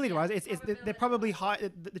probability-wise. They're probably high.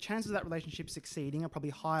 The chances of that relationship succeeding are probably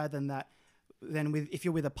higher than if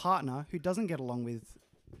you're with a partner who doesn't get along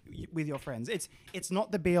with your friends. It's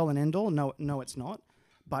not the be-all and end-all. No, it's not.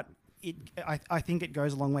 But I think it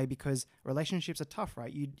goes a long way, because relationships are tough,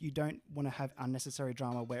 right? You don't want to have unnecessary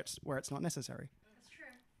drama where it's not necessary.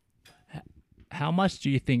 How much do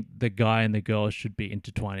you think the guy and the girl should be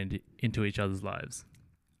intertwined into each other's lives?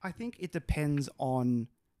 I think it depends on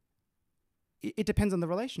the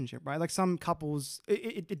relationship, right? Like, some couples,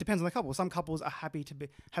 it depends on the couple. Some couples are happy to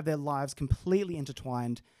have their lives completely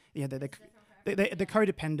intertwined. You know, they're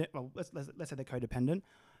codependent. Well, let's say they're codependent.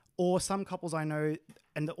 Or some couples I know,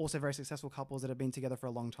 and they're also very successful couples that have been together for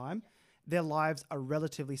a long time, their lives are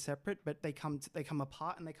relatively separate, but they come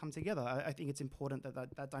apart and they come together. I think it's important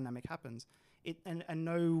that dynamic happens. And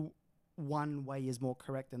no one way is more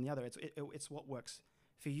correct than the other. It's what works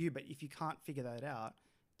for you. But if you can't figure that out,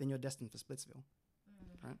 then you're destined for Splitsville.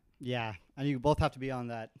 Right? yeah, and you both have to be on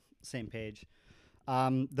that same page.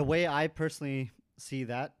 The way I personally see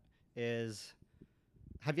that is,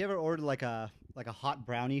 have you ever ordered like a hot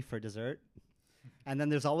brownie for dessert? And then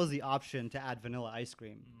there's always the option to add vanilla ice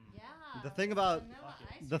cream. Yeah. The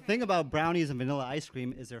thing about brownies and vanilla ice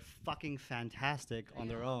cream is they're fucking fantastic on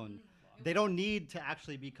their own. They don't need to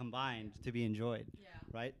actually be combined to be enjoyed,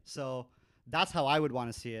 right? So that's how I would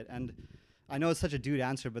want to see it. And I know it's such a dude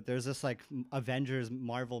answer, but there's this like Avengers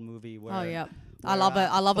Marvel movie where I love it.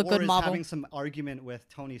 I love a Thor good is Marvel. having some argument with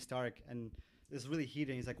Tony Stark, and it's really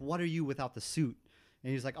heated. He's like, "What are you without the suit?"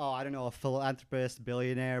 And he's like, "Oh, I don't know, a philanthropist,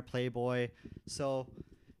 billionaire, playboy." So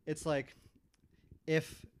it's like,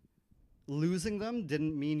 if losing them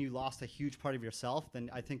didn't mean you lost a huge part of yourself,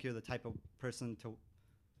 then I think you're the type of person to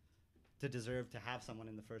deserve to have someone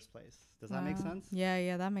in the first place. Does that make sense?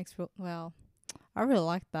 Yeah, that makes well. I really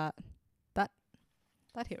like that.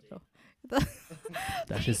 That hit real.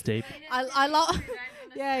 That's just deep. I love.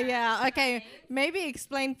 Yeah. Okay, maybe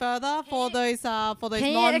explain further for those Can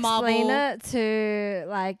you non-Marvel. explain it to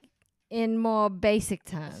like in more basic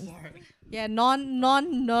terms? Yeah,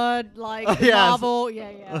 non-nerd like Yes. Marvel.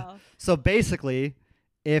 Yeah. So basically,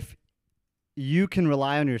 if you can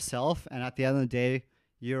rely on yourself, and at the end of the day,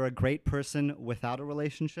 you're a great person without a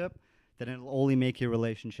relationship, then it'll only make your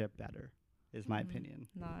relationship better, is my opinion.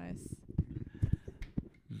 Nice.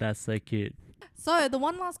 That's so cute. So the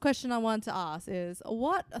one last question I want to ask is,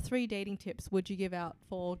 what 3 dating tips would you give out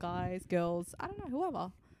for guys, girls, I don't know,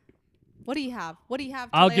 whoever? What do you have?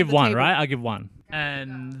 I'll give one, right? I'll give one.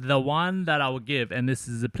 And the one that I will give, and this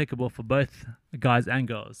is applicable for both guys and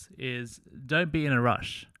girls, is don't be in a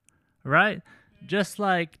rush, right? Just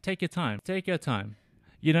like take your time. Take your time.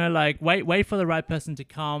 You know, like wait for the right person to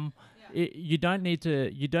come. You don't need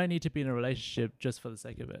to be in a relationship just for the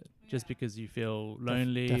sake of it, just because you feel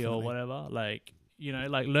lonely or definitely. whatever. Like, You know,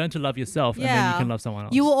 like learn to love yourself, and then you Yeah. can love someone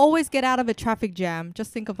else. You will always get out of a traffic jam.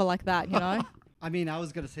 Just think of it like that, you know? I mean, I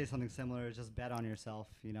was gonna say something similar. Just bet on yourself.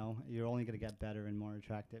 You know, you're only gonna get better and more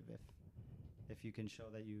attractive if you can show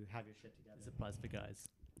that you have your shit together. This applies for guys.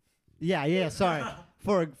 Yeah. Sorry,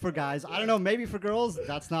 for guys. I don't know. Maybe for girls,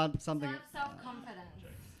 that's not something. Self-confidence.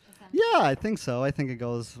 Yeah, I think so. I think it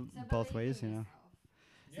goes both ways. You know.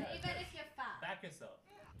 So even if you're fat. Back yourself.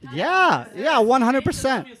 Yeah.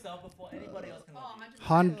 100%. yourself before anybody else can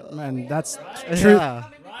love you. Man, that's Yeah.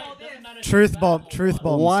 truth bomb. Truth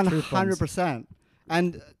bombs. 100%.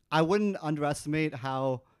 And I wouldn't underestimate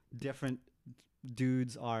how different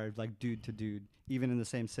dudes are, like dude to dude. Even in the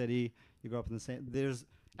same city, you grow up in the same.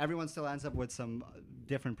 Everyone still ends up with some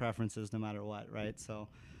different preferences, no matter what, right? So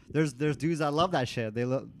there's dudes that love that shit. They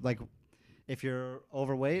look like. If you're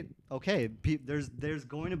overweight, okay, there's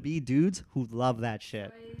going to be dudes who love that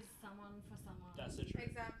shit. Always someone for someone. That's so true.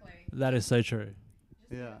 Exactly. That is so true.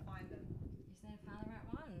 Yeah. You just need to find the right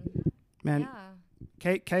one. Man, Yeah.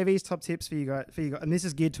 KV's top tips for you guys, and this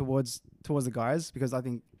is geared towards the guys, because I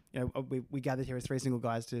think, you know, we gathered here as three single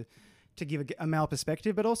guys to give a male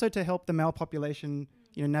perspective, but also to help the male population,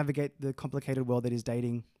 you know, navigate the complicated world that is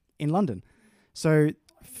dating in London,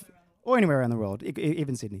 or anywhere around the world,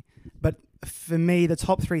 even Sydney. But for me, the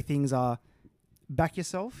top three things are: back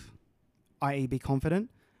yourself, i.e., be confident,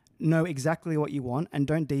 know exactly what you want, and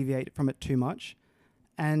don't deviate from it too much,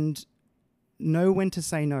 and know when to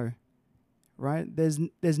say no. Right? There's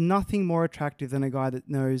nothing more attractive than a guy that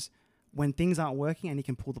knows when things aren't working and he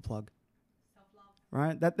can pull the plug.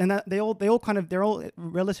 Right? They're all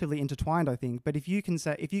relatively intertwined, I think. But if you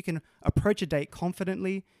can approach a date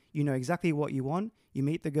confidently, you know exactly what you want, you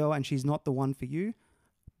meet the girl and she's not the one for you,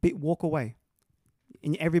 walk away.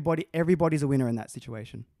 And everybody's a winner in that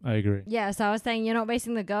situation. I agree. Yeah, so I was saying you're not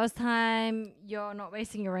wasting the girls' time, you're not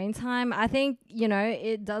wasting your own time. I think, you know,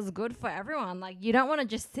 it does good for everyone. Like, you don't want to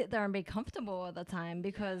just sit there and be comfortable all the time,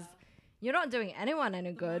 because you're not doing anyone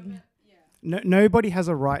any good. Nobody has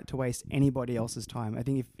a right to waste anybody else's time. I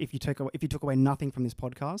think if you took away nothing from this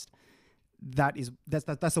podcast,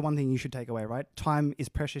 that's the one thing you should take away, right? Time is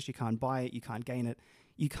precious. You can't buy it. You can't gain it.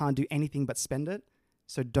 You can't do anything but spend it.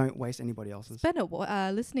 So don't waste anybody else's. Spend it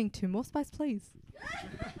listening to More Spice, Please.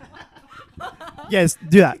 Yes,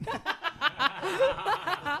 do that.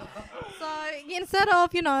 So instead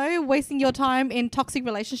of, you know, wasting your time in toxic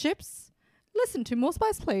relationships, listen to More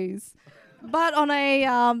Spice, Please. But on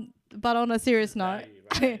a serious note,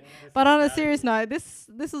 this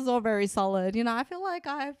is all very solid. You know, I feel like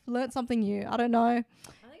I've learnt something new. I don't know. I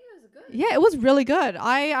think it was good. Yeah, it was really good.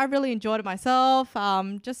 I really enjoyed it myself.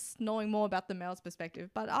 Just knowing more about the male's perspective.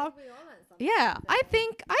 But We all learned something. yeah, I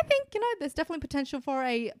think you know, there's definitely potential for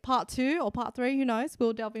a part 2 or part 3. Who knows?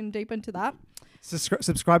 We'll delve in deep into that.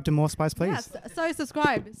 Subscribe to More Spice, please. Yes. So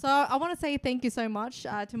subscribe. So I want to say thank you so much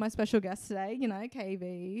to my special guest today. You know,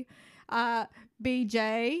 KV,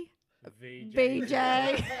 BJ.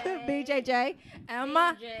 BJJ, and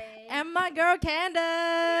my girl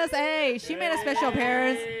Candace. Hey, she made a special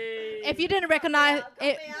appearance. If you didn't recognize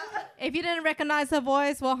her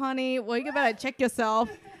voice, well, honey, you better check yourself.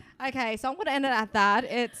 Okay, so I'm gonna end it at that.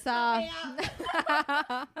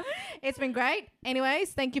 It's been great.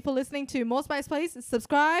 Anyways, thank you for listening to More Space, please.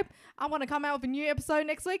 Subscribe. I want to come out with a new episode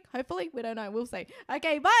next week. Hopefully, we don't know. We'll see.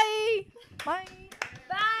 Okay, bye. Bye.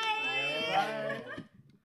 Bye.